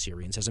interested in the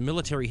Assyrians. As a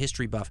military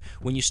history buff,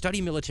 when you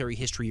study military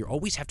history, you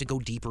always have to go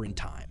deeper in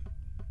time.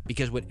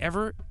 Because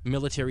whatever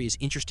military is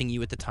interesting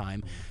you at the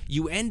time,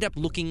 you end up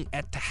looking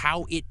at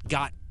how it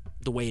got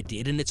the way it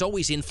did, and it's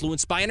always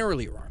influenced by an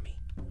earlier army.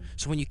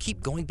 So when you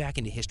keep going back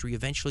into history,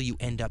 eventually you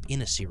end up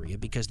in Assyria,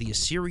 because the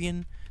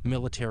Assyrian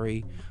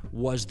military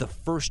was the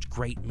first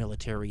great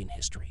military in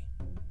history.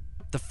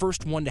 The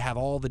first one to have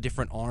all the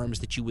different arms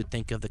that you would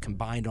think of, the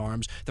combined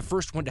arms, the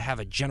first one to have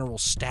a general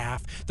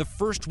staff, the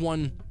first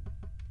one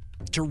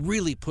to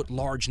really put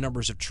large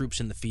numbers of troops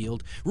in the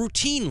field.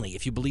 Routinely,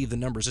 if you believe the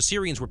numbers,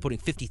 Assyrians were putting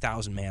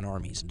 50,000-man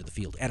armies into the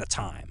field at a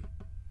time.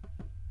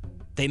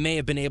 They may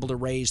have been able to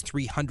raise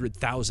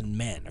 300,000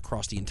 men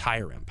across the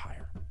entire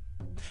empire.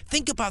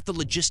 Think about the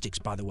logistics,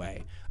 by the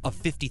way, of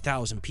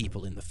 50,000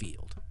 people in the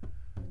field.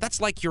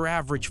 That's like your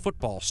average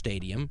football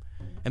stadium.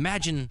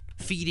 Imagine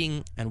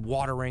feeding and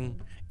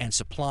watering and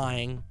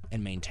supplying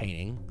and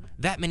maintaining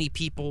that many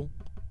people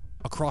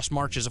across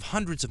marches of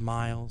hundreds of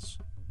miles.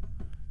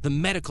 The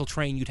medical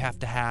train you'd have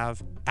to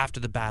have after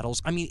the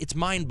battles. I mean, it's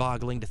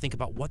mind-boggling to think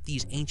about what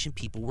these ancient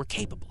people were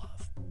capable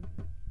of.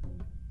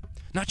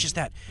 Not just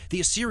that, the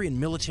Assyrian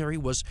military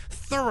was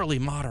thoroughly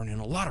modern in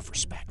a lot of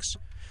respects.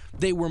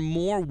 They were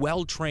more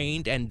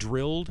well-trained and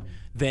drilled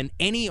than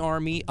any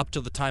army up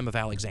to the time of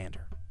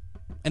Alexander.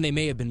 And they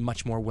may have been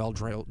much more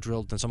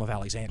well-drilled than some of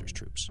Alexander's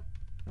troops.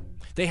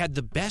 They had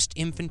the best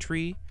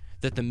infantry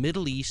that the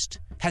Middle East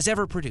has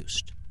ever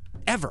produced.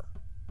 Ever.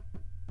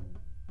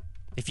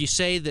 If you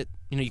say that,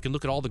 you can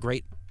look at all the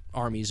great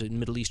armies in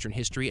Middle Eastern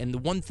history, and the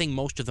one thing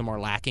most of them are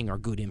lacking are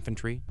good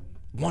infantry.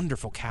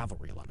 Wonderful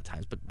cavalry a lot of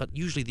times, but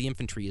usually the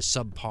infantry is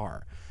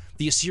subpar.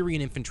 The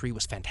Assyrian infantry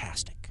was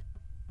fantastic.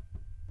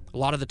 A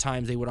lot of the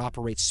times they would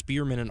operate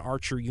spearmen and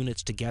archer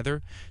units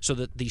together so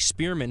that the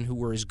spearmen, who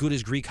were as good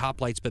as Greek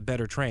hoplites but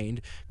better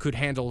trained, could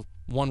handle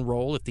one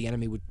role if the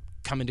enemy would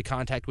come into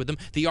contact with them.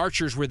 The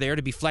archers were there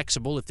to be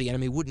flexible if the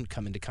enemy wouldn't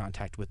come into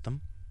contact with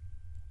them.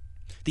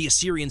 The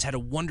Assyrians had a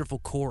wonderful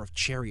core of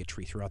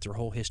chariotry throughout their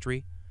whole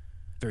history.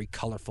 Very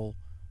colorful,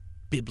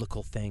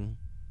 biblical thing.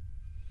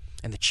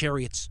 And the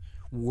chariots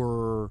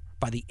were,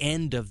 by the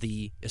end of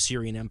the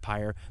Assyrian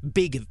Empire,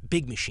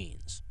 big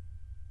machines.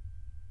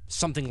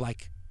 Something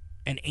like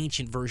an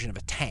ancient version of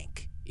a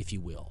tank, if you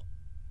will.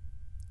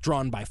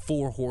 Drawn by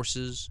 4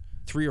 horses,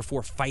 3 or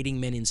 4 fighting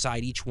men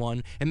inside each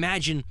one.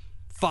 Imagine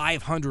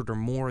 500 or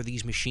more of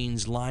these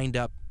machines lined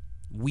up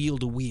wheel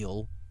to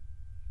wheel,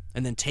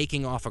 and then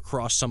taking off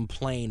across some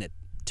plain at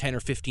 10 or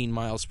 15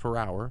 miles per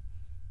hour.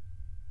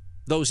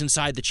 Those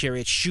inside the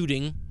chariot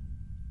shooting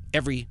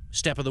every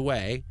step of the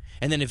way,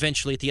 and then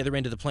eventually at the other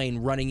end of the plain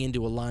running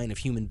into a line of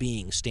human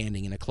beings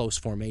standing in a close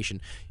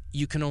formation.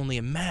 You can only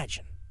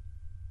imagine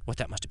what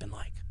that must have been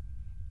like.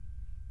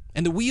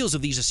 And the wheels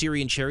of these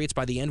Assyrian chariots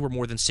by the end were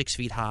more than 6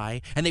 feet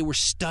high, and they were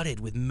studded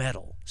with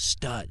metal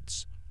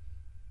studs.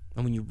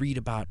 And when you read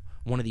about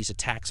one of these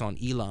attacks on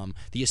Elam,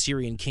 the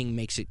Assyrian king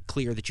makes it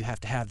clear that you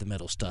have to have the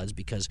metal studs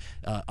because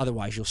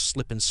otherwise you'll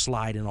slip and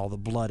slide in all the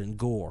blood and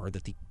gore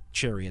that the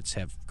chariots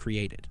have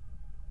created.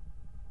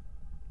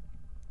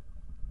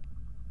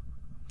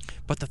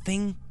 But the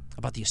thing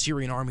about the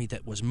Assyrian army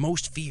that was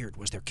most feared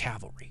was their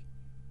cavalry.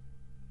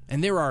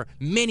 And there are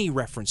many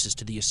references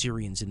to the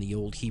Assyrians in the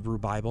Old Hebrew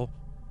Bible.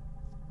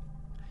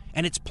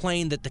 And it's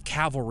plain that the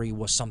cavalry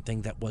was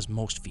something that was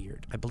most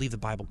feared. I believe the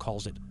Bible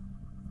calls it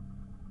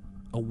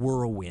a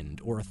whirlwind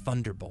or a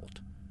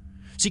thunderbolt.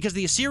 See, because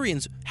the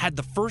Assyrians had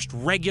the first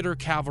regular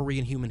cavalry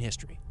in human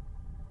history.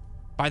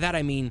 By that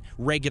I mean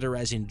regular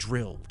as in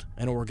drilled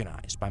and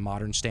organized by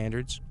modern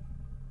standards.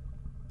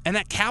 And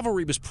that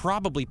cavalry was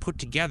probably put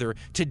together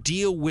to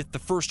deal with the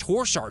first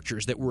horse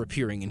archers that were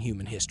appearing in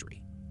human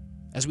history.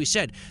 As we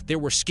said, there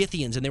were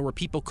Scythians and there were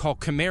people called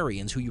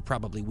Cimmerians, who you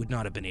probably would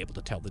not have been able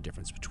to tell the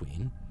difference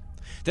between,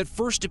 that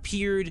first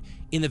appeared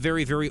in the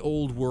very, very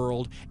old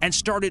world and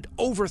started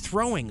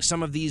overthrowing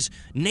some of these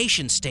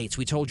nation-states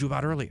we told you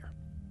about earlier.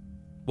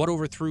 What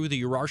overthrew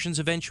the Urartians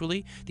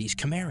eventually? These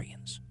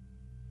Cimmerians.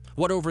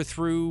 What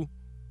overthrew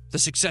the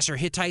successor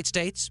Hittite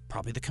states?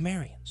 Probably the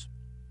Cimmerians.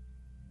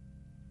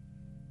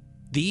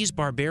 These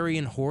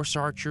barbarian horse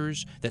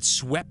archers that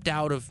swept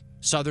out of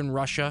southern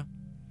Russia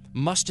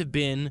must have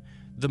been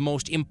the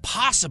most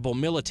impossible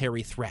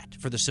military threat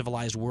for the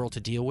civilized world to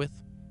deal with.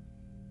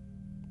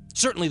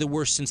 Certainly the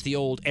worst since the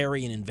old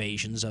Aryan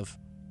invasions of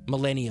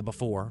millennia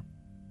before.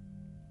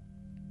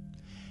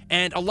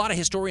 And a lot of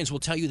historians will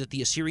tell you that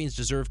the Assyrians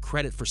deserve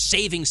credit for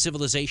saving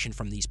civilization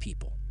from these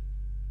people,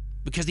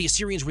 because the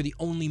Assyrians were the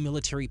only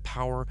military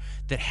power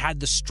that had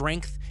the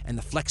strength and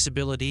the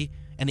flexibility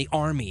and the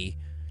army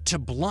to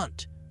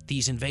blunt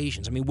these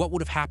invasions. I mean, what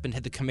would have happened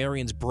had the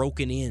Cimmerians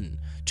broken in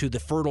to the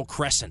Fertile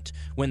Crescent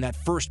when that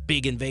first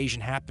big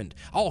invasion happened?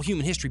 All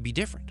human history would be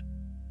different.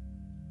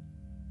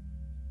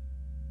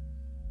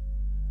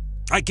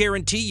 I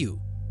guarantee you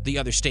the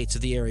other states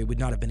of the area would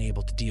not have been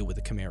able to deal with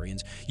the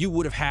Cimmerians. You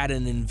would have had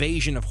an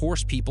invasion of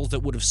horse peoples that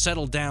would have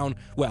settled down.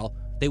 Well,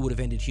 they would have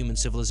ended human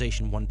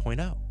civilization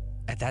 1.0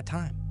 at that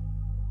time.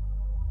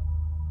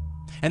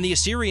 And the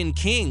Assyrian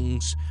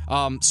kings,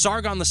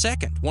 Sargon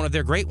II, one of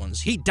their great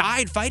ones, he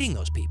died fighting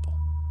those people.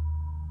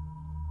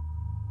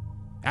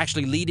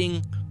 Actually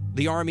leading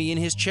the army in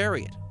his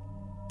chariot,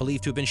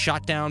 believed to have been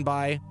shot down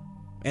by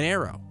an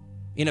arrow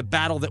in a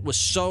battle that was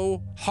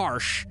so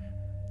harsh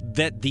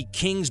that the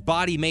king's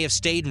body may have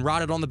stayed and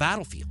rotted on the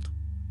battlefield.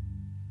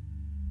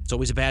 It's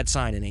always a bad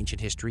sign in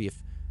ancient history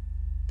if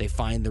they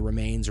find the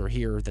remains or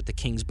hear that the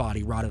king's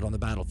body rotted on the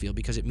battlefield,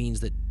 because it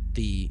means that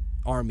the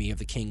army of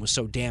the king was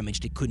so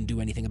damaged it couldn't do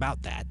anything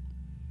about that.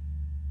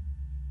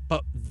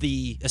 But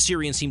the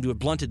Assyrians seem to have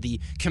blunted the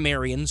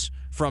Cimmerians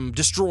from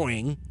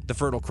destroying the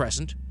Fertile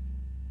Crescent.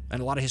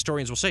 And a lot of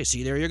historians will say,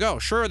 see, there you go.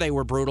 Sure, they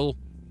were brutal,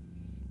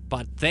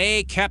 but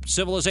they kept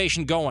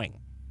civilization going.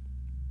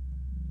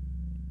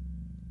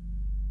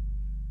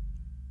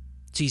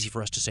 It's easy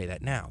for us to say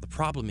that now. The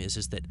problem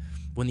is that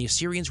when the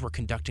Assyrians were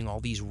conducting all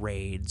these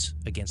raids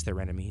against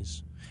their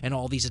enemies and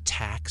all these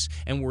attacks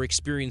and were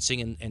experiencing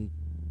and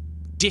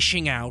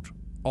dishing out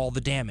all the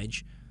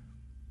damage,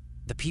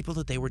 the people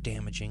that they were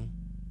damaging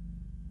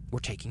were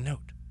taking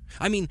note.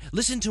 I mean,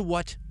 listen to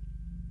what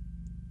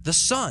the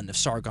son of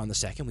Sargon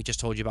II, we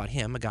just told you about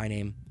him, a guy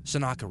named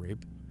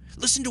Sennacherib,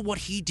 listen to what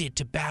he did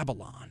to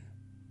Babylon,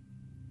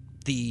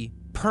 the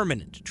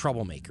permanent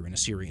troublemaker in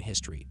Assyrian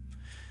history.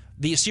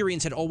 The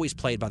Assyrians had always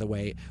played, by the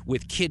way,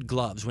 with kid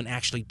gloves when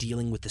actually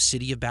dealing with the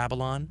city of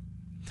Babylon,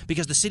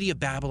 because the city of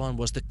Babylon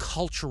was the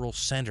cultural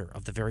center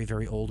of the very,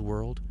 very old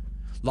world.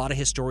 A lot of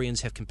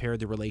historians have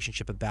compared the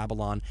relationship of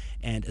Babylon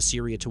and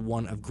Assyria to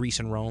one of Greece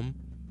and Rome.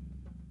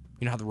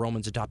 You know how the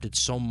Romans adopted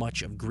so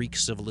much of Greek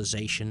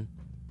civilization?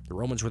 The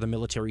Romans were the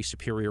military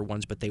superior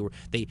ones, but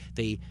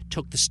they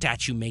took the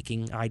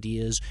statue-making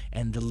ideas,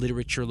 and the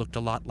literature looked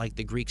a lot like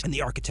the Greeks, and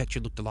the architecture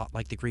looked a lot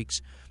like the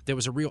Greeks. There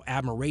was a real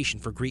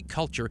admiration for Greek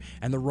culture,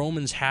 and the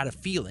Romans had a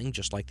feeling,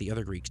 just like the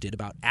other Greeks did,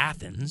 about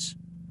Athens.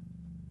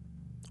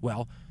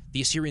 Well,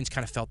 the Assyrians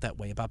kind of felt that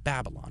way about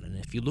Babylon, and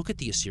if you look at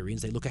the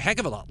Assyrians, they look a heck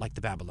of a lot like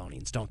the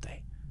Babylonians, don't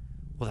they?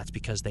 Well, that's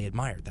because they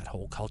admired that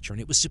whole culture,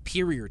 and it was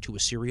superior to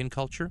Assyrian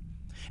culture.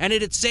 And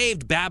it had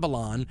saved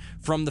Babylon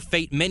from the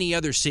fate many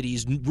other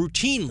cities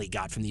routinely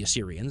got from the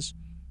Assyrians,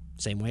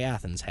 same way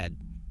Athens had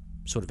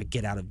sort of a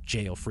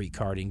get-out-of-jail-free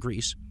card in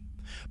Greece.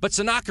 But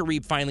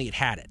Sennacherib finally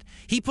had it.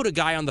 He put a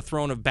guy on the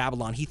throne of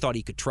Babylon he thought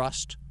he could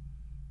trust,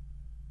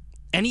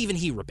 and even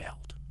he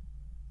rebelled.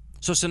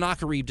 So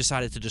Sennacherib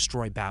decided to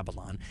destroy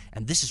Babylon,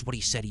 and this is what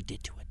he said he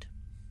did to it.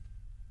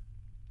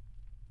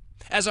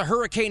 As a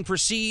hurricane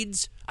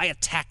proceeds, I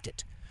attacked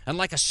it, and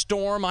like a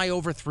storm I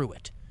overthrew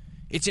it.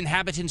 Its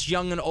inhabitants,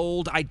 young and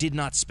old, I did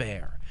not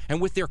spare, and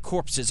with their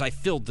corpses I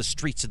filled the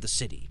streets of the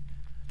city.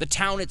 The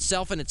town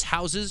itself and its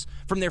houses,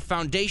 from their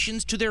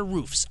foundations to their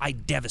roofs, I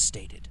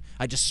devastated,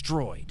 I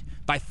destroyed.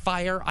 By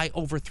fire I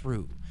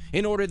overthrew,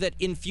 in order that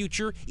in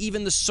future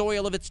even the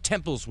soil of its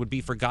temples would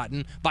be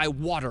forgotten. By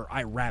water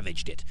I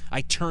ravaged it,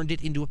 I turned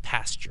it into a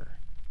pasture.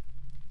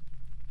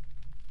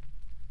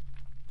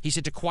 He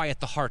said to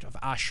quiet the heart of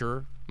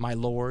Ashur, my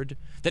lord,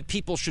 that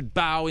people should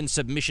bow in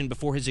submission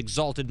before his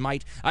exalted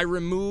might, I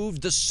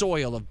removed the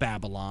soil of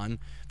Babylon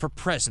for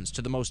presents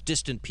to the most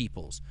distant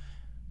peoples,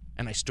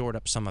 and I stored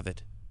up some of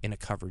it in a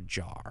covered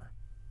jar.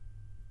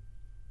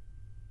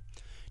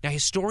 Now,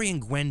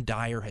 historian Gwen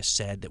Dyer has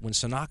said that when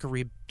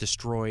Sennacherib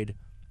destroyed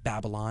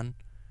Babylon,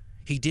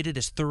 he did it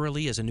as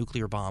thoroughly as a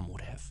nuclear bomb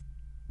would have.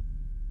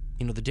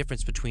 You know, the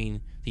difference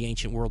between the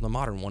ancient world and the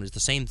modern one is the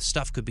same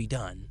stuff could be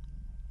done.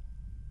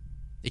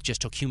 It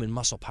just took human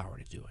muscle power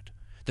to do it.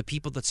 The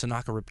people that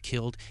Sennacherib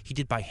killed, he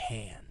did by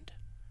hand,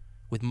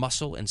 with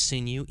muscle and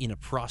sinew in a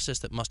process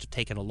that must have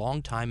taken a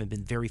long time and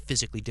been very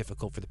physically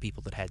difficult for the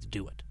people that had to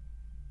do it.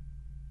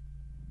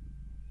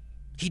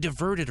 He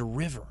diverted a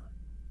river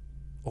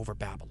over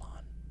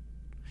Babylon.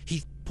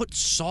 He put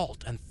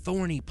salt and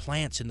thorny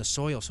plants in the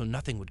soil so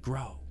nothing would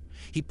grow.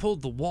 He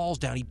pulled the walls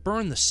down. He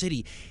burned the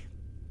city.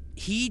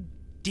 He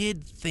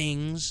did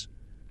things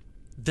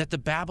that the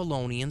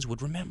Babylonians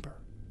would remember.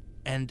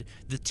 And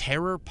the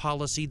terror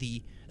policy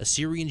the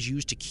Assyrians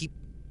used to keep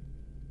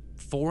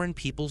foreign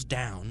peoples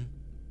down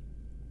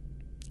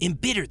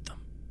embittered them.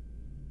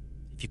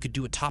 If you could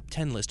do a top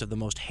 10 list of the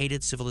most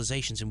hated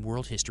civilizations in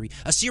world history,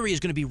 Assyria is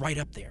going to be right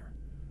up there.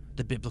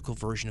 The biblical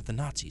version of the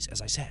Nazis,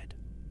 as I said.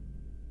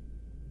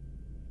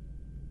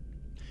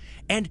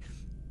 And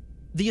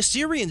the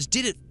Assyrians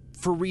did it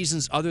for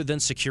reasons other than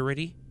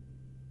security.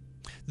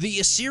 The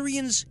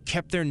Assyrians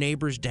kept their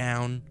neighbors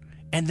down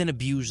and then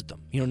abused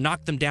them,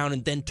 knocked them down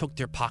and then took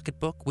their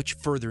pocketbook, which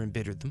further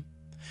embittered them.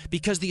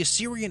 Because the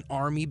Assyrian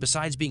army,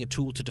 besides being a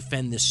tool to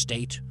defend this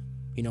state,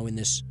 in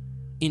this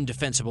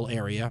indefensible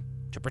area,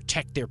 to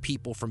protect their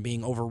people from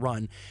being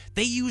overrun,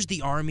 they used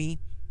the army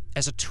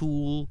as a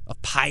tool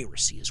of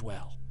piracy as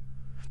well.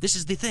 This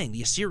is the thing.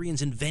 The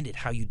Assyrians invented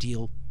how you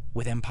deal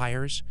with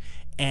empires,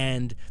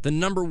 and the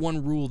number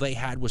one rule they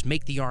had was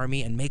make the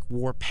army and make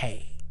war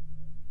pay.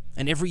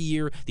 And every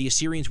year, the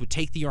Assyrians would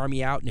take the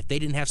army out, and if they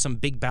didn't have some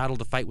big battle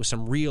to fight with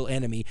some real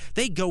enemy,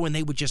 they'd go and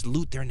they would just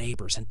loot their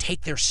neighbors and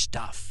take their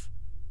stuff.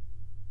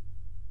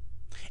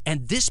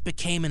 And this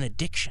became an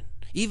addiction.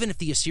 Even if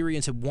the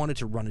Assyrians had wanted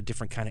to run a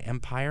different kind of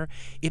empire,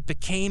 it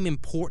became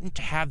important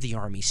to have the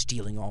army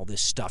stealing all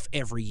this stuff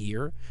every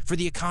year for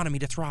the economy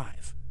to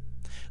thrive.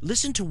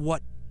 Listen to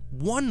what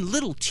one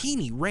little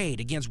teeny raid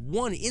against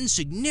one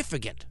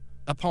insignificant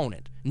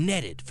opponent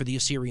netted for the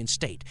Assyrian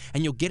state,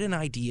 and you'll get an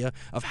idea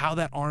of how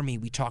that army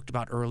we talked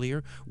about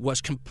earlier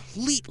was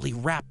completely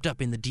wrapped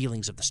up in the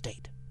dealings of the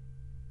state.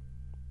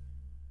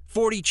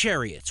 40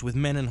 chariots with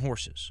men and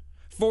horses,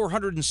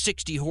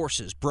 460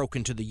 horses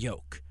broken to the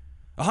yoke,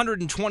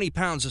 120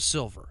 pounds of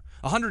silver,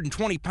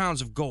 120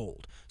 pounds of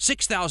gold,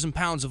 6,000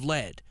 pounds of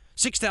lead,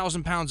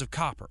 6,000 pounds of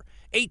copper,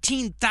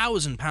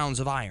 18,000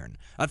 pounds of iron,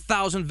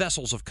 1,000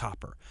 vessels of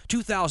copper,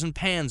 2,000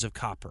 pans of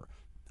copper,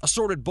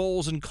 assorted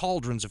bowls and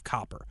cauldrons of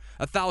copper,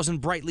 1,000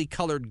 brightly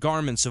colored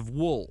garments of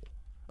wool,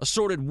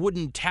 assorted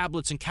wooden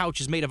tablets and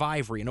couches made of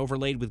ivory and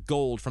overlaid with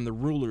gold from the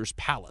ruler's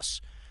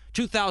palace,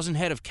 2,000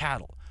 head of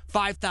cattle,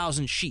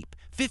 5,000 sheep,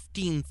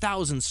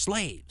 15,000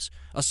 slaves,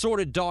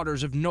 assorted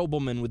daughters of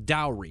noblemen with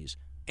dowries,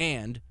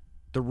 and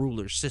the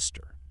ruler's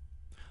sister.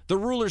 The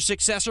ruler's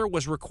successor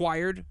was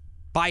required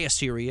by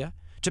Assyria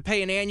to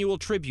pay an annual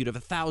tribute of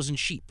 1,000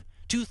 sheep,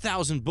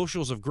 2,000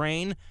 bushels of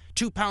grain,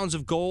 2 pounds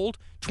of gold,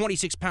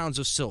 26 pounds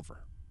of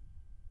silver.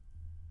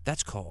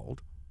 That's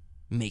called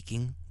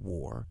making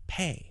war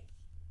pay.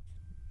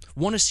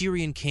 One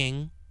Assyrian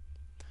king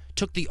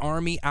took the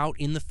army out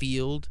in the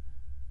field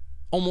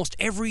almost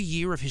every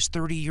year of his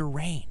 30-year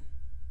reign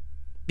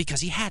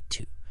because he had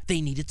to.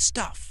 They needed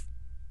stuff.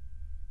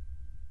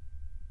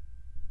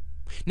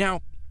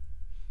 Now,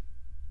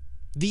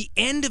 the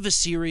end of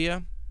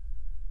Assyria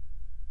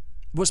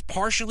was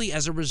partially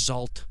as a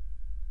result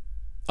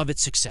of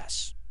its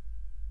success.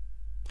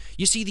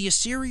 You see, the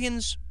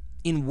Assyrians,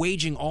 in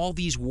waging all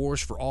these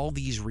wars for all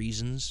these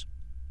reasons,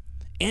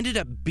 ended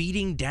up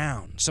beating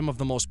down some of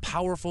the most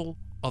powerful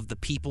of the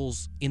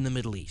peoples in the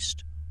Middle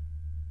East.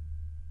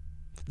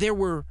 There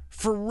were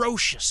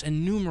ferocious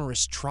and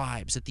numerous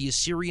tribes that the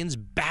Assyrians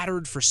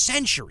battered for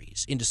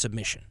centuries into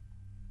submission.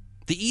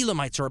 The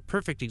Elamites are a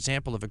perfect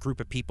example of a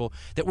group of people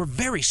that were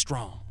very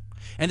strong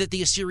and that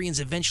the Assyrians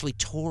eventually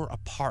tore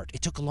apart.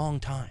 It took a long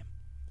time,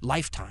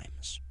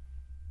 lifetimes.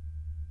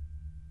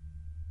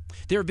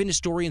 There have been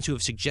historians who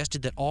have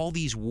suggested that all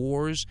these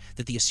wars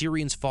that the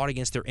Assyrians fought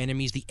against their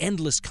enemies, the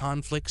endless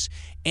conflicts,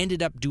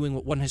 ended up doing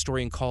what one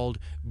historian called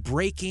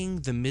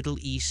breaking the Middle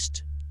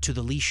East to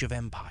the leash of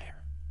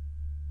empire.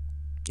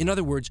 In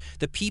other words,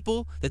 the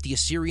people that the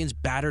Assyrians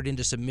battered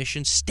into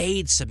submission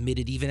stayed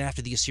submitted even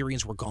after the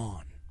Assyrians were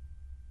gone.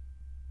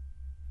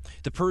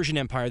 The Persian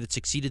Empire that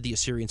succeeded the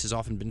Assyrians has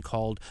often been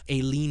called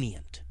a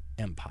lenient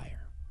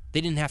empire.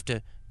 They didn't have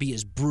to be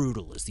as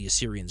brutal as the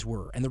Assyrians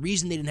were. And the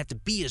reason they didn't have to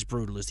be as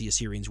brutal as the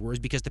Assyrians were is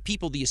because the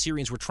people the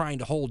Assyrians were trying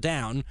to hold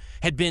down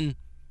had been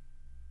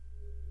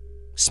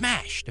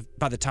smashed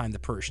by the time the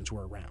Persians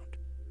were around.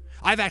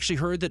 I've actually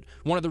heard that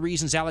one of the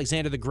reasons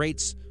Alexander the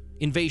Great's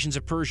invasions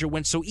of Persia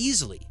went so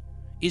easily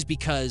is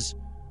because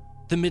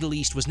the Middle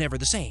East was never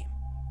the same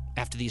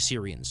after the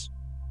Assyrians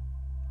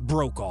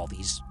broke all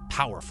these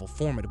powerful,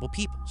 formidable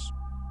peoples.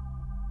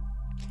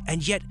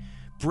 And yet,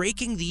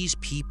 breaking these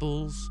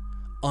peoples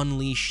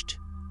unleashed,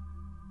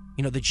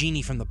 the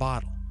genie from the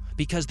bottle,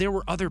 because there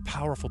were other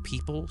powerful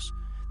peoples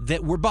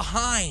that were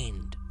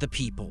behind the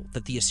people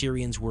that the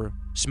Assyrians were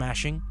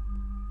smashing,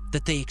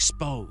 that they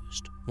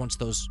exposed once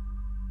those,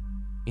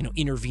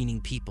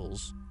 intervening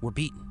peoples were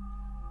beaten.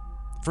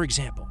 For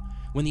example,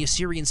 when the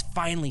Assyrians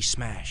finally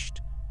smashed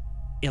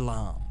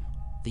Elam,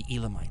 the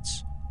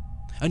Elamites,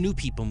 a new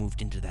people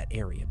moved into that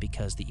area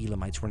because the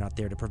Elamites were not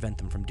there to prevent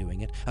them from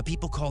doing it, a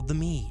people called the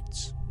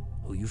Medes,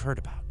 who you've heard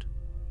about.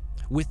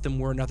 With them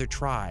were another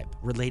tribe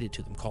related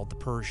to them called the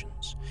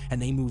Persians,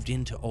 and they moved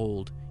into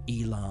old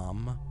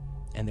Elam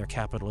and their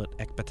capital at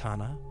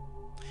Ecbatana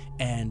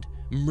and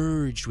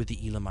merged with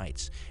the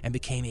Elamites and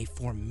became a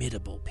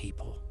formidable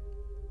people.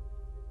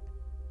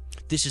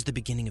 This is the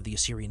beginning of the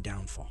Assyrian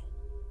downfall.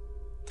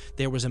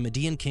 There was a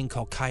Median king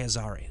called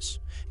Cyaxares.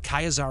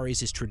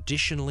 Cyaxares is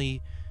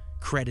traditionally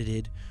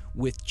credited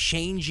with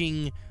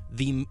changing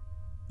the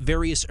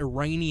various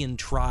Iranian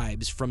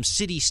tribes from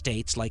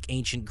city-states like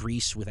ancient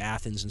Greece with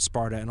Athens and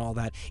Sparta and all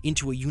that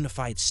into a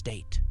unified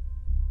state,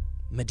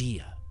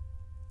 Media.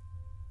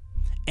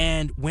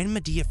 And when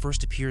Media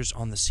first appears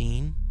on the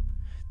scene,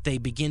 they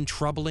begin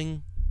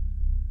troubling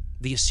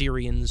the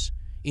Assyrians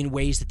in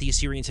ways that the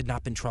Assyrians had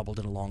not been troubled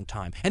in a long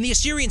time. And the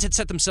Assyrians had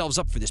set themselves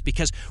up for this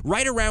because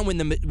right around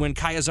when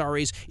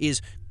Cyaxares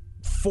is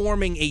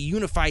forming a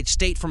unified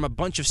state from a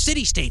bunch of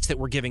city-states that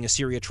were giving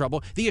Assyria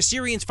trouble, the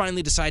Assyrians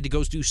finally decide to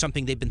go do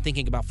something they've been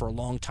thinking about for a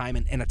long time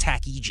and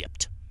attack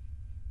Egypt.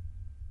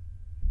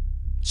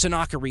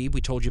 Sennacherib,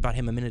 we told you about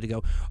him a minute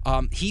ago,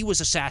 he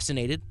was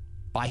assassinated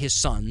by his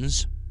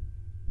sons.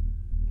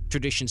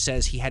 Tradition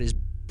says he had his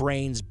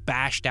brains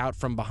bashed out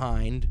from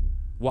behind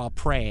while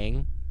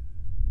praying,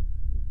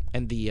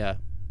 and the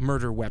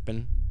murder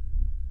weapon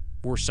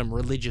were some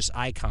religious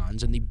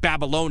icons, and the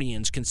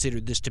Babylonians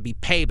considered this to be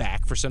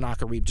payback for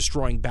Sennacherib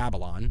destroying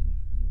Babylon.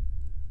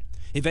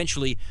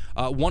 Eventually,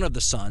 one of the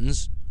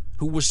sons,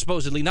 who was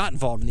supposedly not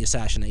involved in the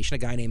assassination, a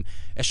guy named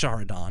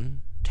Esarhaddon,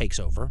 takes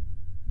over.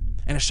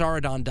 And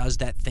Esarhaddon does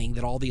that thing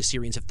that all the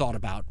Assyrians have thought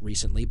about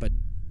recently but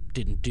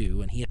didn't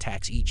do, and he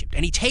attacks Egypt.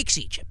 And he takes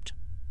Egypt.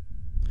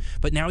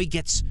 But now he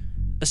gets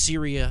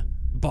Assyria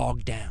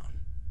bogged down.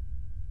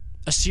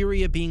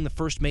 Assyria, being the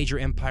first major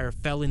empire,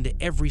 fell into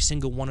every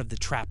single one of the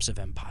traps of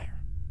empire.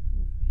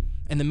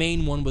 And the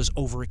main one was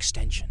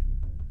overextension.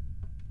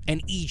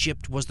 And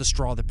Egypt was the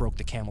straw that broke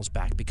the camel's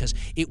back because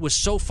it was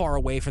so far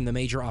away from the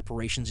major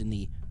operations in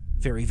the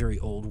very, very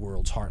old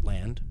world's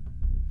heartland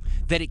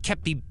that it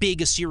kept the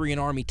big Assyrian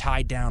army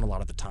tied down a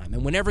lot of the time.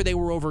 And whenever they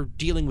were over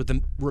dealing with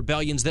the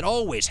rebellions that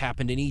always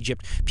happened in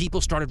Egypt, people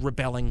started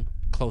rebelling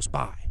close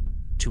by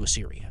to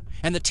Assyria.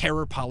 And the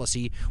terror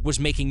policy was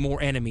making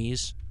more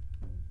enemies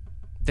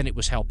than it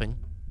was helping.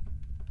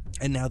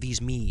 And now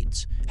these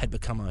Medes had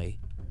become a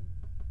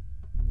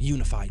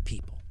unified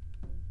people.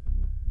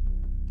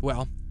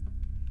 Well,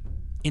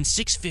 in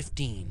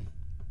 615,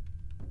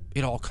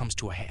 it all comes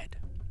to a head.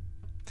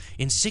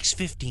 In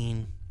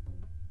 615,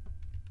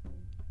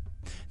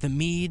 the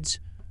Medes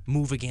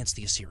move against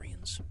the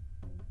Assyrians.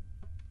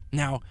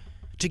 Now,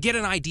 to get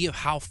an idea of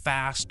how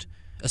fast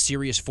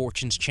Assyria's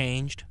fortunes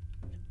changed,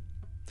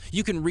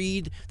 you can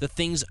read the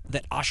things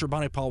that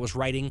Ashurbanipal was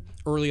writing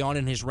early on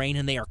in his reign,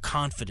 and they are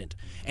confident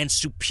and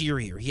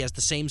superior. He has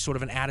the same sort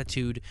of an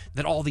attitude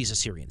that all these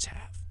Assyrians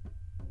have.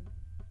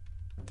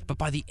 But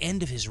by the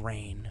end of his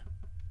reign,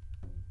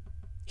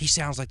 he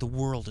sounds like the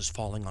world is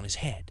falling on his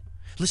head.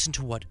 Listen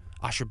to what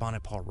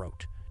Ashurbanipal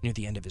wrote near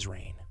the end of his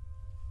reign.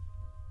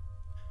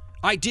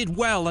 I did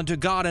well unto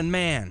God and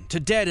man, to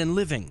dead and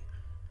living.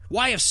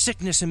 Why have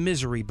sickness and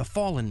misery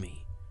befallen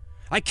me?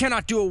 I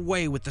cannot do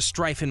away with the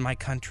strife in my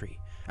country,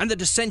 and the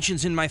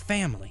dissensions in my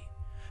family.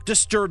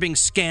 Disturbing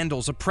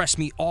scandals oppress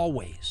me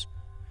always.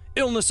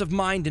 Illness of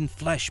mind and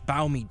flesh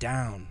bow me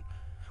down.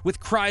 With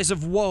cries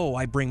of woe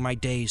I bring my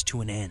days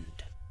to an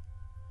end.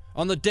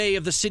 On the day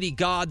of the city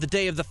god, the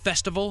day of the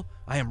festival,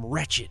 I am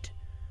wretched.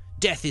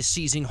 Death is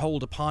seizing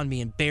hold upon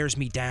me and bears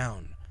me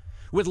down.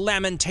 With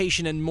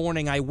lamentation and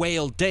mourning I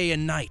wail day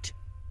and night.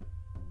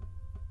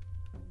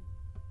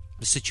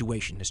 The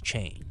situation has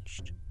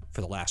changed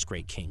for the last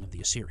great king of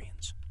the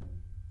Assyrians.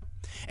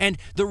 And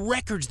the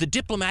records, the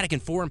diplomatic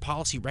and foreign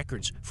policy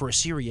records for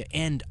Assyria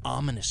end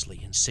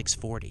ominously in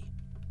 640.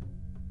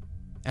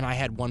 And I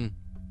had one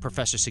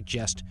professor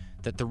suggest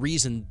that the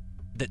reason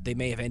that they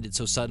may have ended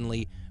so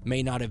suddenly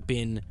may not have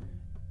been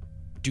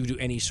due to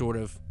any sort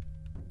of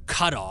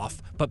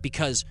cutoff, but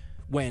because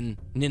when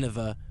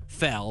Nineveh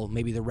fell,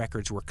 maybe the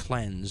records were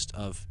cleansed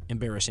of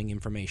embarrassing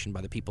information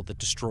by the people that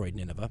destroyed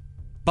Nineveh.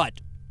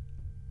 But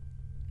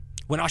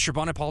when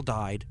Ashurbanipal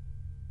died,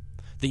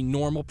 the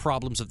normal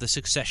problems of the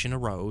succession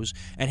arose,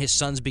 and his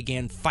sons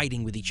began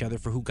fighting with each other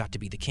for who got to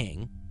be the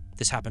king.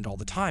 This happened all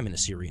the time in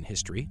Assyrian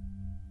history.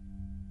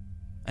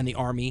 And the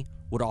army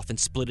would often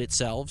split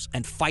itself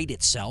and fight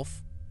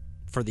itself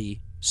for the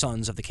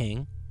sons of the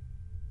king.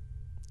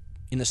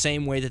 In the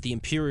same way that the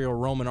Imperial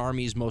Roman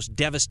army's most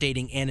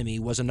devastating enemy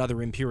was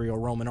another Imperial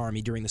Roman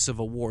army during the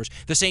civil wars,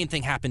 the same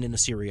thing happened in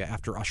Assyria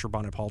after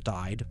Ashurbanipal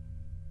died.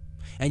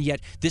 And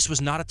yet, this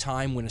was not a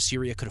time when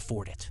Assyria could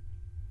afford it.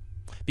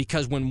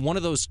 Because when one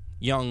of those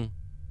young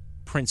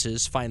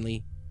princes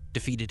finally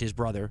defeated his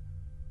brother,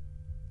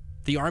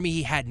 the army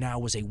he had now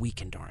was a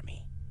weakened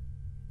army.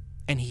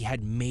 And he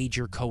had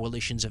major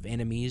coalitions of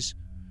enemies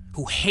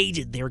who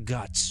hated their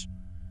guts,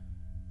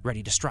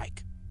 ready to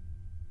strike.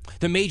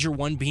 The major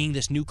one being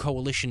this new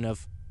coalition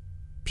of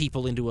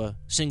people into a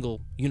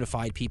single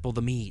unified people,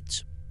 the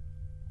Medes.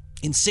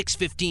 In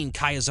 615,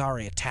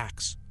 Kayazare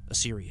attacks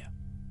Assyria.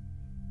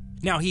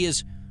 Now he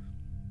is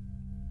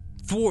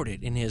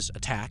thwarted in his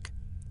attack,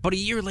 but a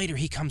year later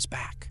he comes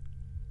back.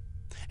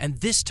 And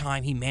this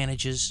time he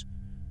manages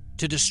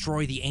to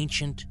destroy the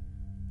ancient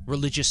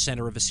religious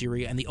center of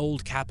Assyria and the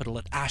old capital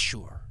at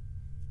Ashur.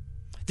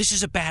 This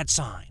is a bad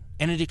sign,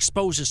 and it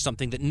exposes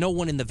something that no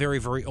one in the very,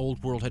 very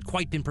old world had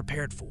quite been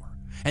prepared for,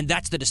 and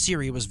that's that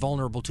Assyria was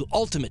vulnerable to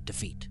ultimate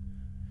defeat.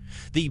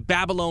 The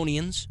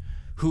Babylonians,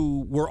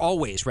 who were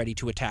always ready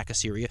to attack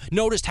Assyria,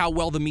 noticed how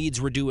well the Medes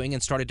were doing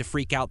and started to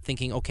freak out,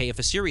 thinking, okay, if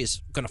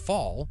Assyria's going to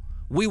fall,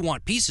 we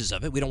want pieces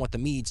of it. We don't want the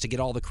Medes to get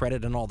all the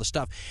credit and all the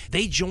stuff.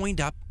 They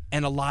joined up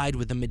and allied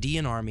with the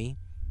Median army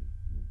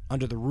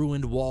under the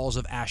ruined walls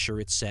of Ashur,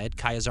 it's said.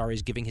 Kayazare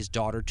is giving his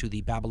daughter to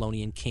the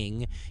Babylonian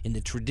king in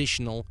the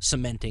traditional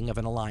cementing of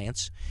an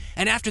alliance.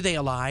 And after they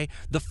ally,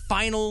 the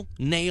final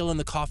nail in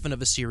the coffin of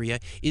Assyria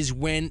is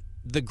when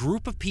the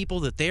group of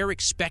people that they're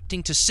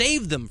expecting to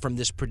save them from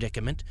this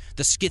predicament,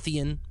 the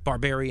Scythian,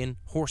 barbarian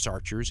horse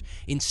archers,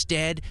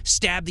 instead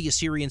stab the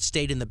Assyrian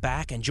state in the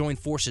back and join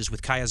forces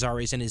with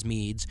Kayazares and his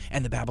Medes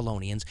and the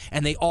Babylonians,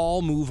 and they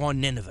all move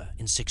on Nineveh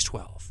in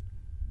 612.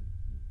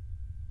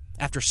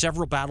 After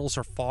several battles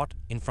are fought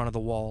in front of the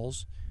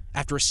walls,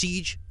 after a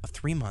siege of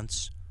 3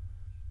 months,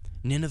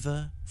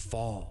 Nineveh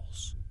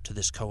falls to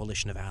this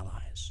coalition of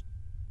allies.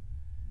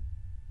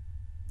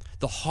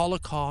 The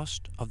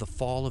Holocaust of the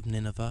fall of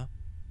Nineveh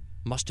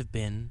must have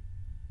been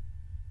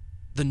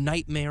the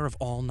nightmare of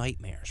all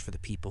nightmares for the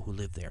people who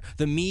lived there.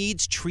 The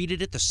Medes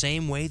treated it the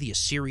same way the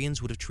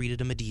Assyrians would have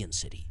treated a Median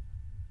city.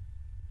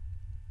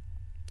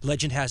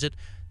 Legend has it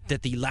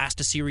that the last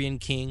Assyrian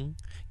king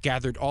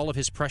gathered all of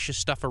his precious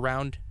stuff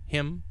around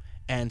him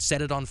and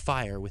set it on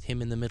fire with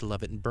him in the middle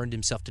of it and burned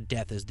himself to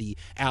death as the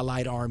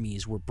allied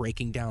armies were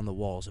breaking down the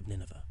walls of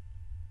Nineveh.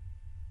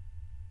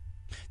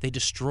 They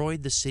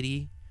destroyed the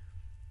city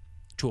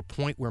to a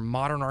point where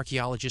modern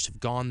archaeologists have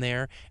gone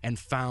there and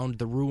found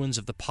the ruins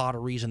of the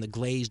potteries and the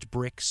glazed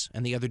bricks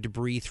and the other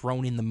debris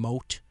thrown in the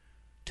moat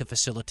to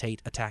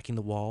facilitate attacking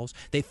the walls.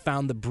 They've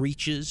found the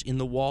breaches in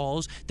the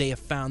walls. They have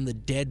found the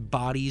dead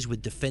bodies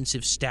with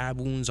defensive stab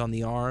wounds on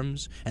the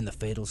arms and the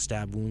fatal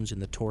stab wounds in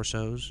the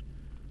torsos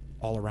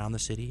all around the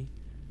city.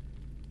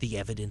 The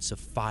evidence of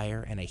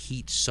fire and a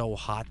heat so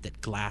hot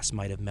that glass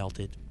might have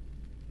melted.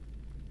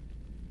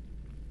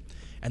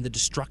 And the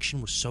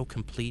destruction was so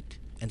complete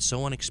and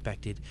so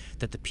unexpected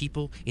that the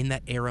people in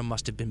that era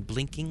must have been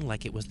blinking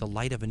like it was the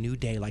light of a new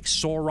day, like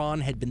Sauron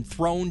had been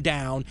thrown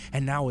down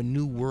and now a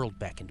new world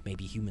beckoned,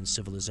 maybe human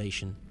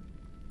civilization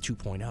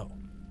 2.0.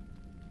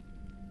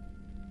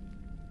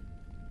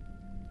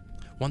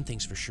 One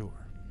thing's for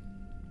sure.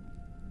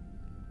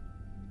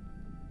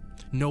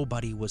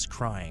 Nobody was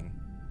crying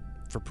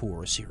for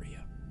poor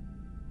Assyria.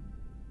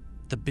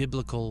 The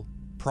biblical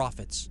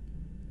prophets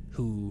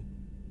who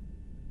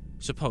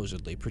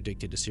supposedly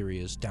predicted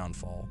Assyria's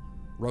downfall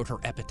wrote her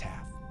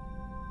epitaph.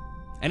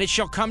 And it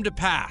shall come to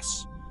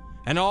pass,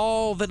 and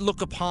all that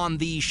look upon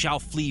thee shall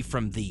flee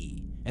from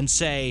thee, and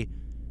say,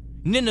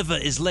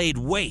 Nineveh is laid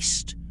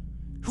waste.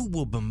 Who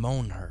will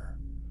bemoan her?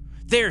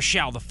 There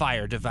shall the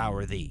fire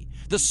devour thee.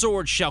 The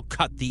sword shall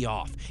cut thee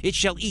off. It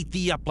shall eat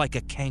thee up like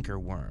a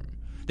cankerworm.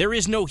 There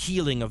is no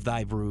healing of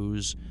thy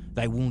bruise.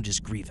 Thy wound is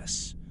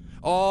grievous.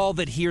 All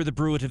that hear the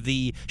bruit of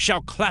thee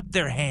shall clap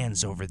their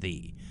hands over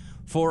thee.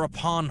 For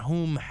upon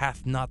whom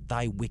hath not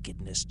thy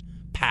wickedness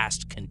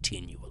passed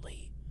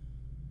continually?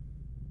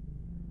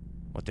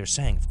 What they're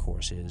saying, of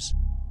course, is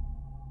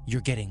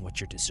you're getting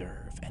what you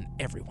deserve, and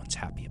everyone's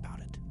happy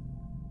about it.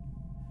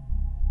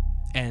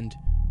 And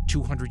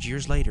 200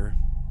 years later,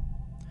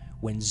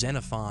 when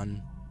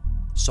Xenophon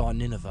saw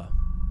Nineveh,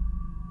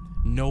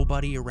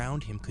 nobody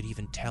around him could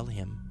even tell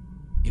him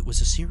it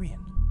was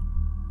Assyrian.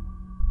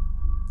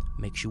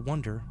 Makes you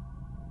wonder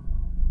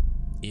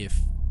if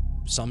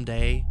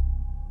someday,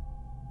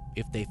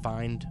 if they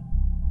find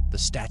the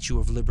Statue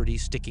of Liberty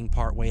sticking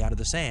partway out of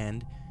the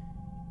sand,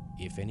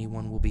 if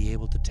anyone will be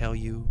able to tell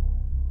you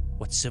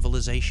what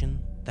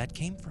civilization that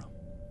came from.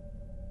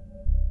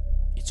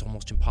 It's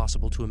almost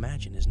impossible to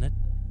imagine, isn't it?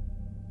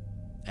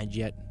 And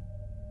yet,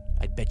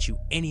 I'd bet you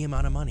any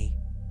amount of money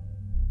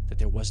that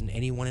there wasn't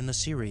anyone in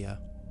Assyria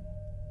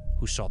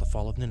who saw the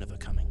fall of Nineveh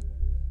coming.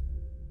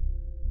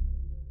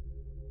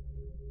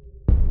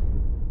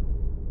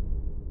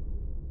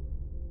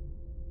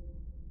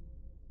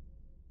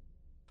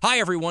 Hi,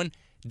 everyone.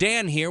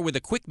 Dan here with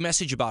a quick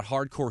message about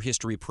Hardcore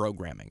History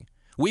programming.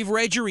 We've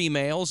read your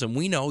emails, and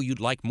we know you'd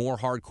like more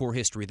hardcore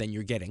history than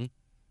you're getting.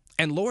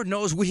 And Lord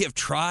knows we have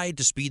tried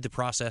to speed the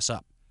process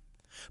up.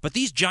 But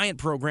these giant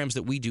programs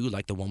that we do,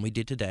 like the one we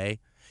did today,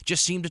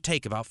 just seem to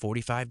take about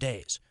 45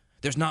 days.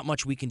 There's not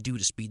much we can do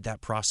to speed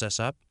that process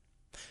up.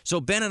 So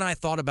Ben and I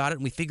thought about it,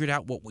 and we figured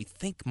out what we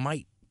think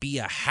might be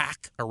a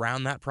hack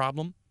around that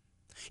problem.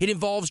 It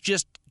involves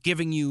just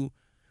giving you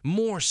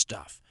more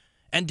stuff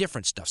and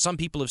different stuff. Some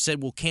people have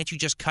said, well, can't you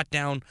just cut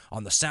down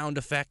on the sound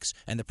effects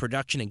and the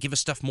production and give us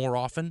stuff more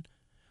often?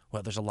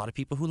 Well, there's a lot of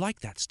people who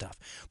like that stuff.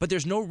 But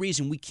there's no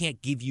reason we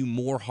can't give you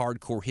more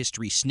hardcore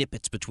history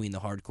snippets between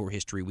the hardcore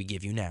history we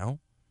give you now.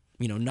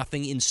 You know,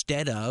 nothing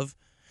instead of,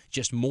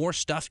 just more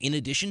stuff in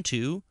addition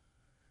to.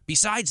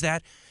 Besides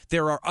that,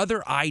 there are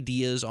other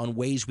ideas on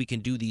ways we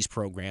can do these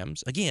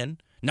programs. Again,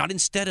 not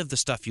instead of the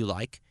stuff you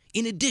like,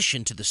 in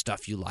addition to the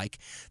stuff you like,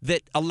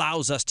 that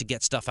allows us to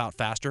get stuff out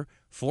faster.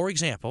 For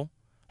example,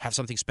 have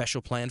something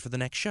special planned for the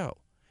next show.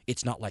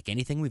 It's not like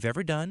anything we've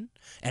ever done,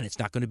 and it's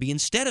not going to be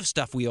instead of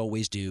stuff we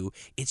always do.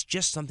 It's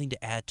just something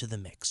to add to the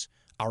mix,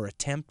 our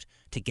attempt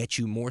to get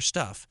you more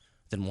stuff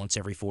than once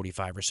every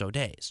 45 or so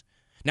days.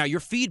 Now, your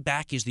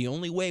feedback is the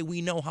only way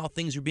we know how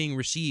things are being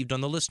received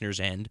on the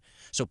listener's end,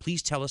 so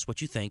please tell us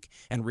what you think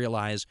and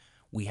realize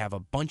we have a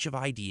bunch of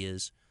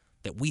ideas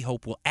that we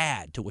hope will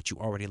add to what you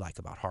already like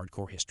about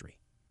hardcore history.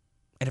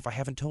 And if I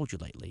haven't told you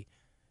lately,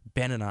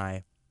 Ben and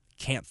I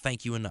can't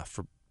thank you enough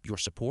for your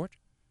support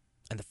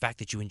and the fact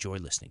that you enjoy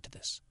listening to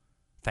this.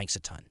 Thanks a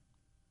ton.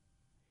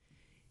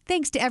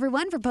 Thanks to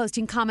everyone for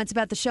posting comments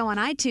about the show on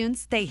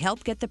iTunes. They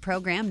help get the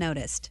program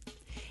noticed.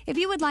 If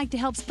you would like to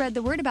help spread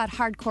the word about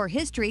hardcore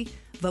history,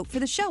 vote for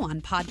the show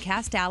on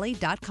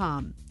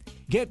podcastalley.com.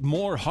 Get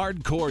more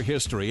hardcore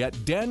history at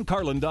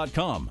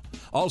dancarlin.com.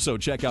 Also,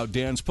 check out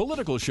Dan's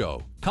political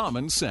show,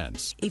 Common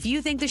Sense. If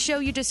you think the show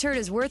you just heard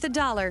is worth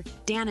 $1,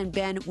 Dan and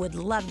Ben would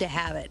love to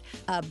have it.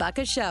 $1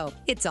 a show.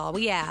 It's all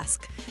we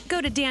ask.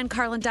 Go to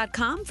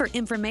dancarlin.com for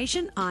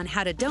information on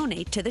how to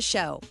donate to the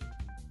show.